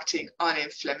impacting on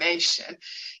inflammation,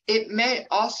 it may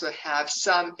also have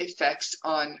some effects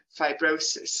on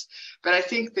fibrosis. But I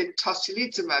think the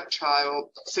tocilizumab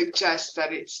trial suggests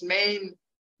that its main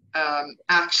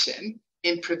action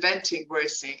in preventing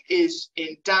worsening is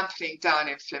in dampening down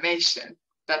inflammation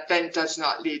that then does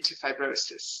not lead to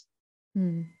fibrosis.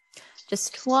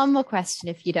 Just one more question,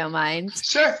 if you don't mind.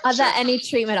 Sure. Are there any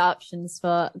treatment options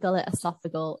for gullet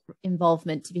esophageal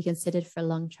involvement to be considered for a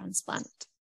lung transplant?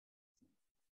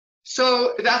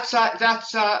 So that's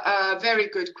a very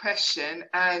good question.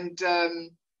 And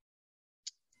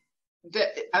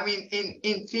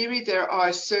in theory, there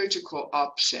are surgical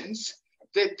options.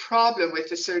 The problem with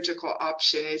the surgical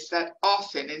option is that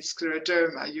often in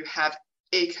scleroderma, you have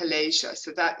achalasia.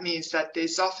 So that means that the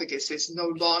esophagus is no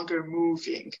longer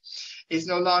moving, is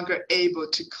no longer able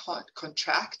to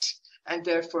contract and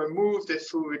therefore move the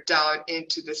food down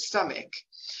into the stomach.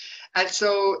 And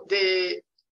so the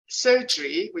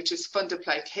surgery, which is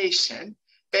fundoplication,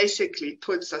 basically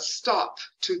puts a stop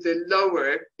to the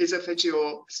lower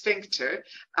esophageal sphincter,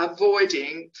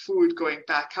 avoiding food going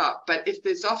back up. But if the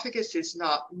esophagus is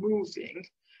not moving,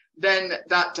 then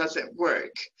that doesn't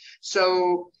work.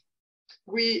 So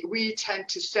we tend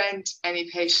to send any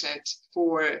patient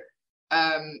for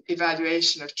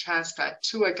evaluation of transplant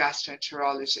to a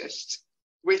gastroenterologist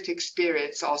with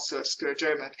experience also of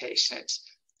scleroderma patients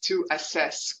to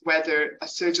assess whether a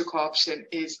surgical option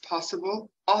is possible.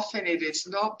 Often it is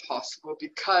not possible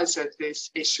because of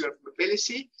this issue of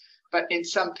mobility, but in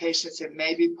some patients it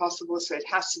may be possible, so it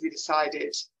has to be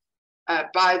decided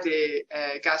by the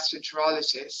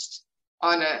gastroenterologist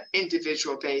on an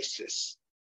individual basis.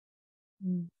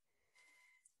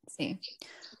 See.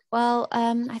 Well,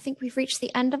 I think we've reached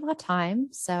the end of our time,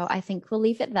 so I think we'll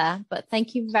leave it there. But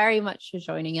thank you very much for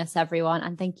joining us, everyone.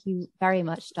 And thank you very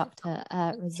much, Dr.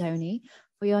 Renzoni,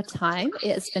 for your time.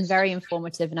 It's been very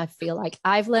informative, and I feel like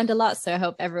I've learned a lot, so I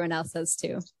hope everyone else has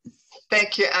too.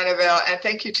 Thank you, Annabelle, and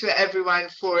thank you to everyone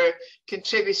for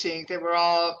contributing. They were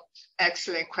all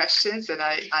excellent questions, and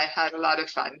I had a lot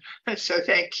of fun. So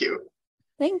thank you.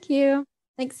 Thank you.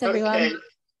 Thanks, everyone. Okay.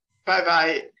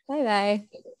 Bye-bye. Bye-bye.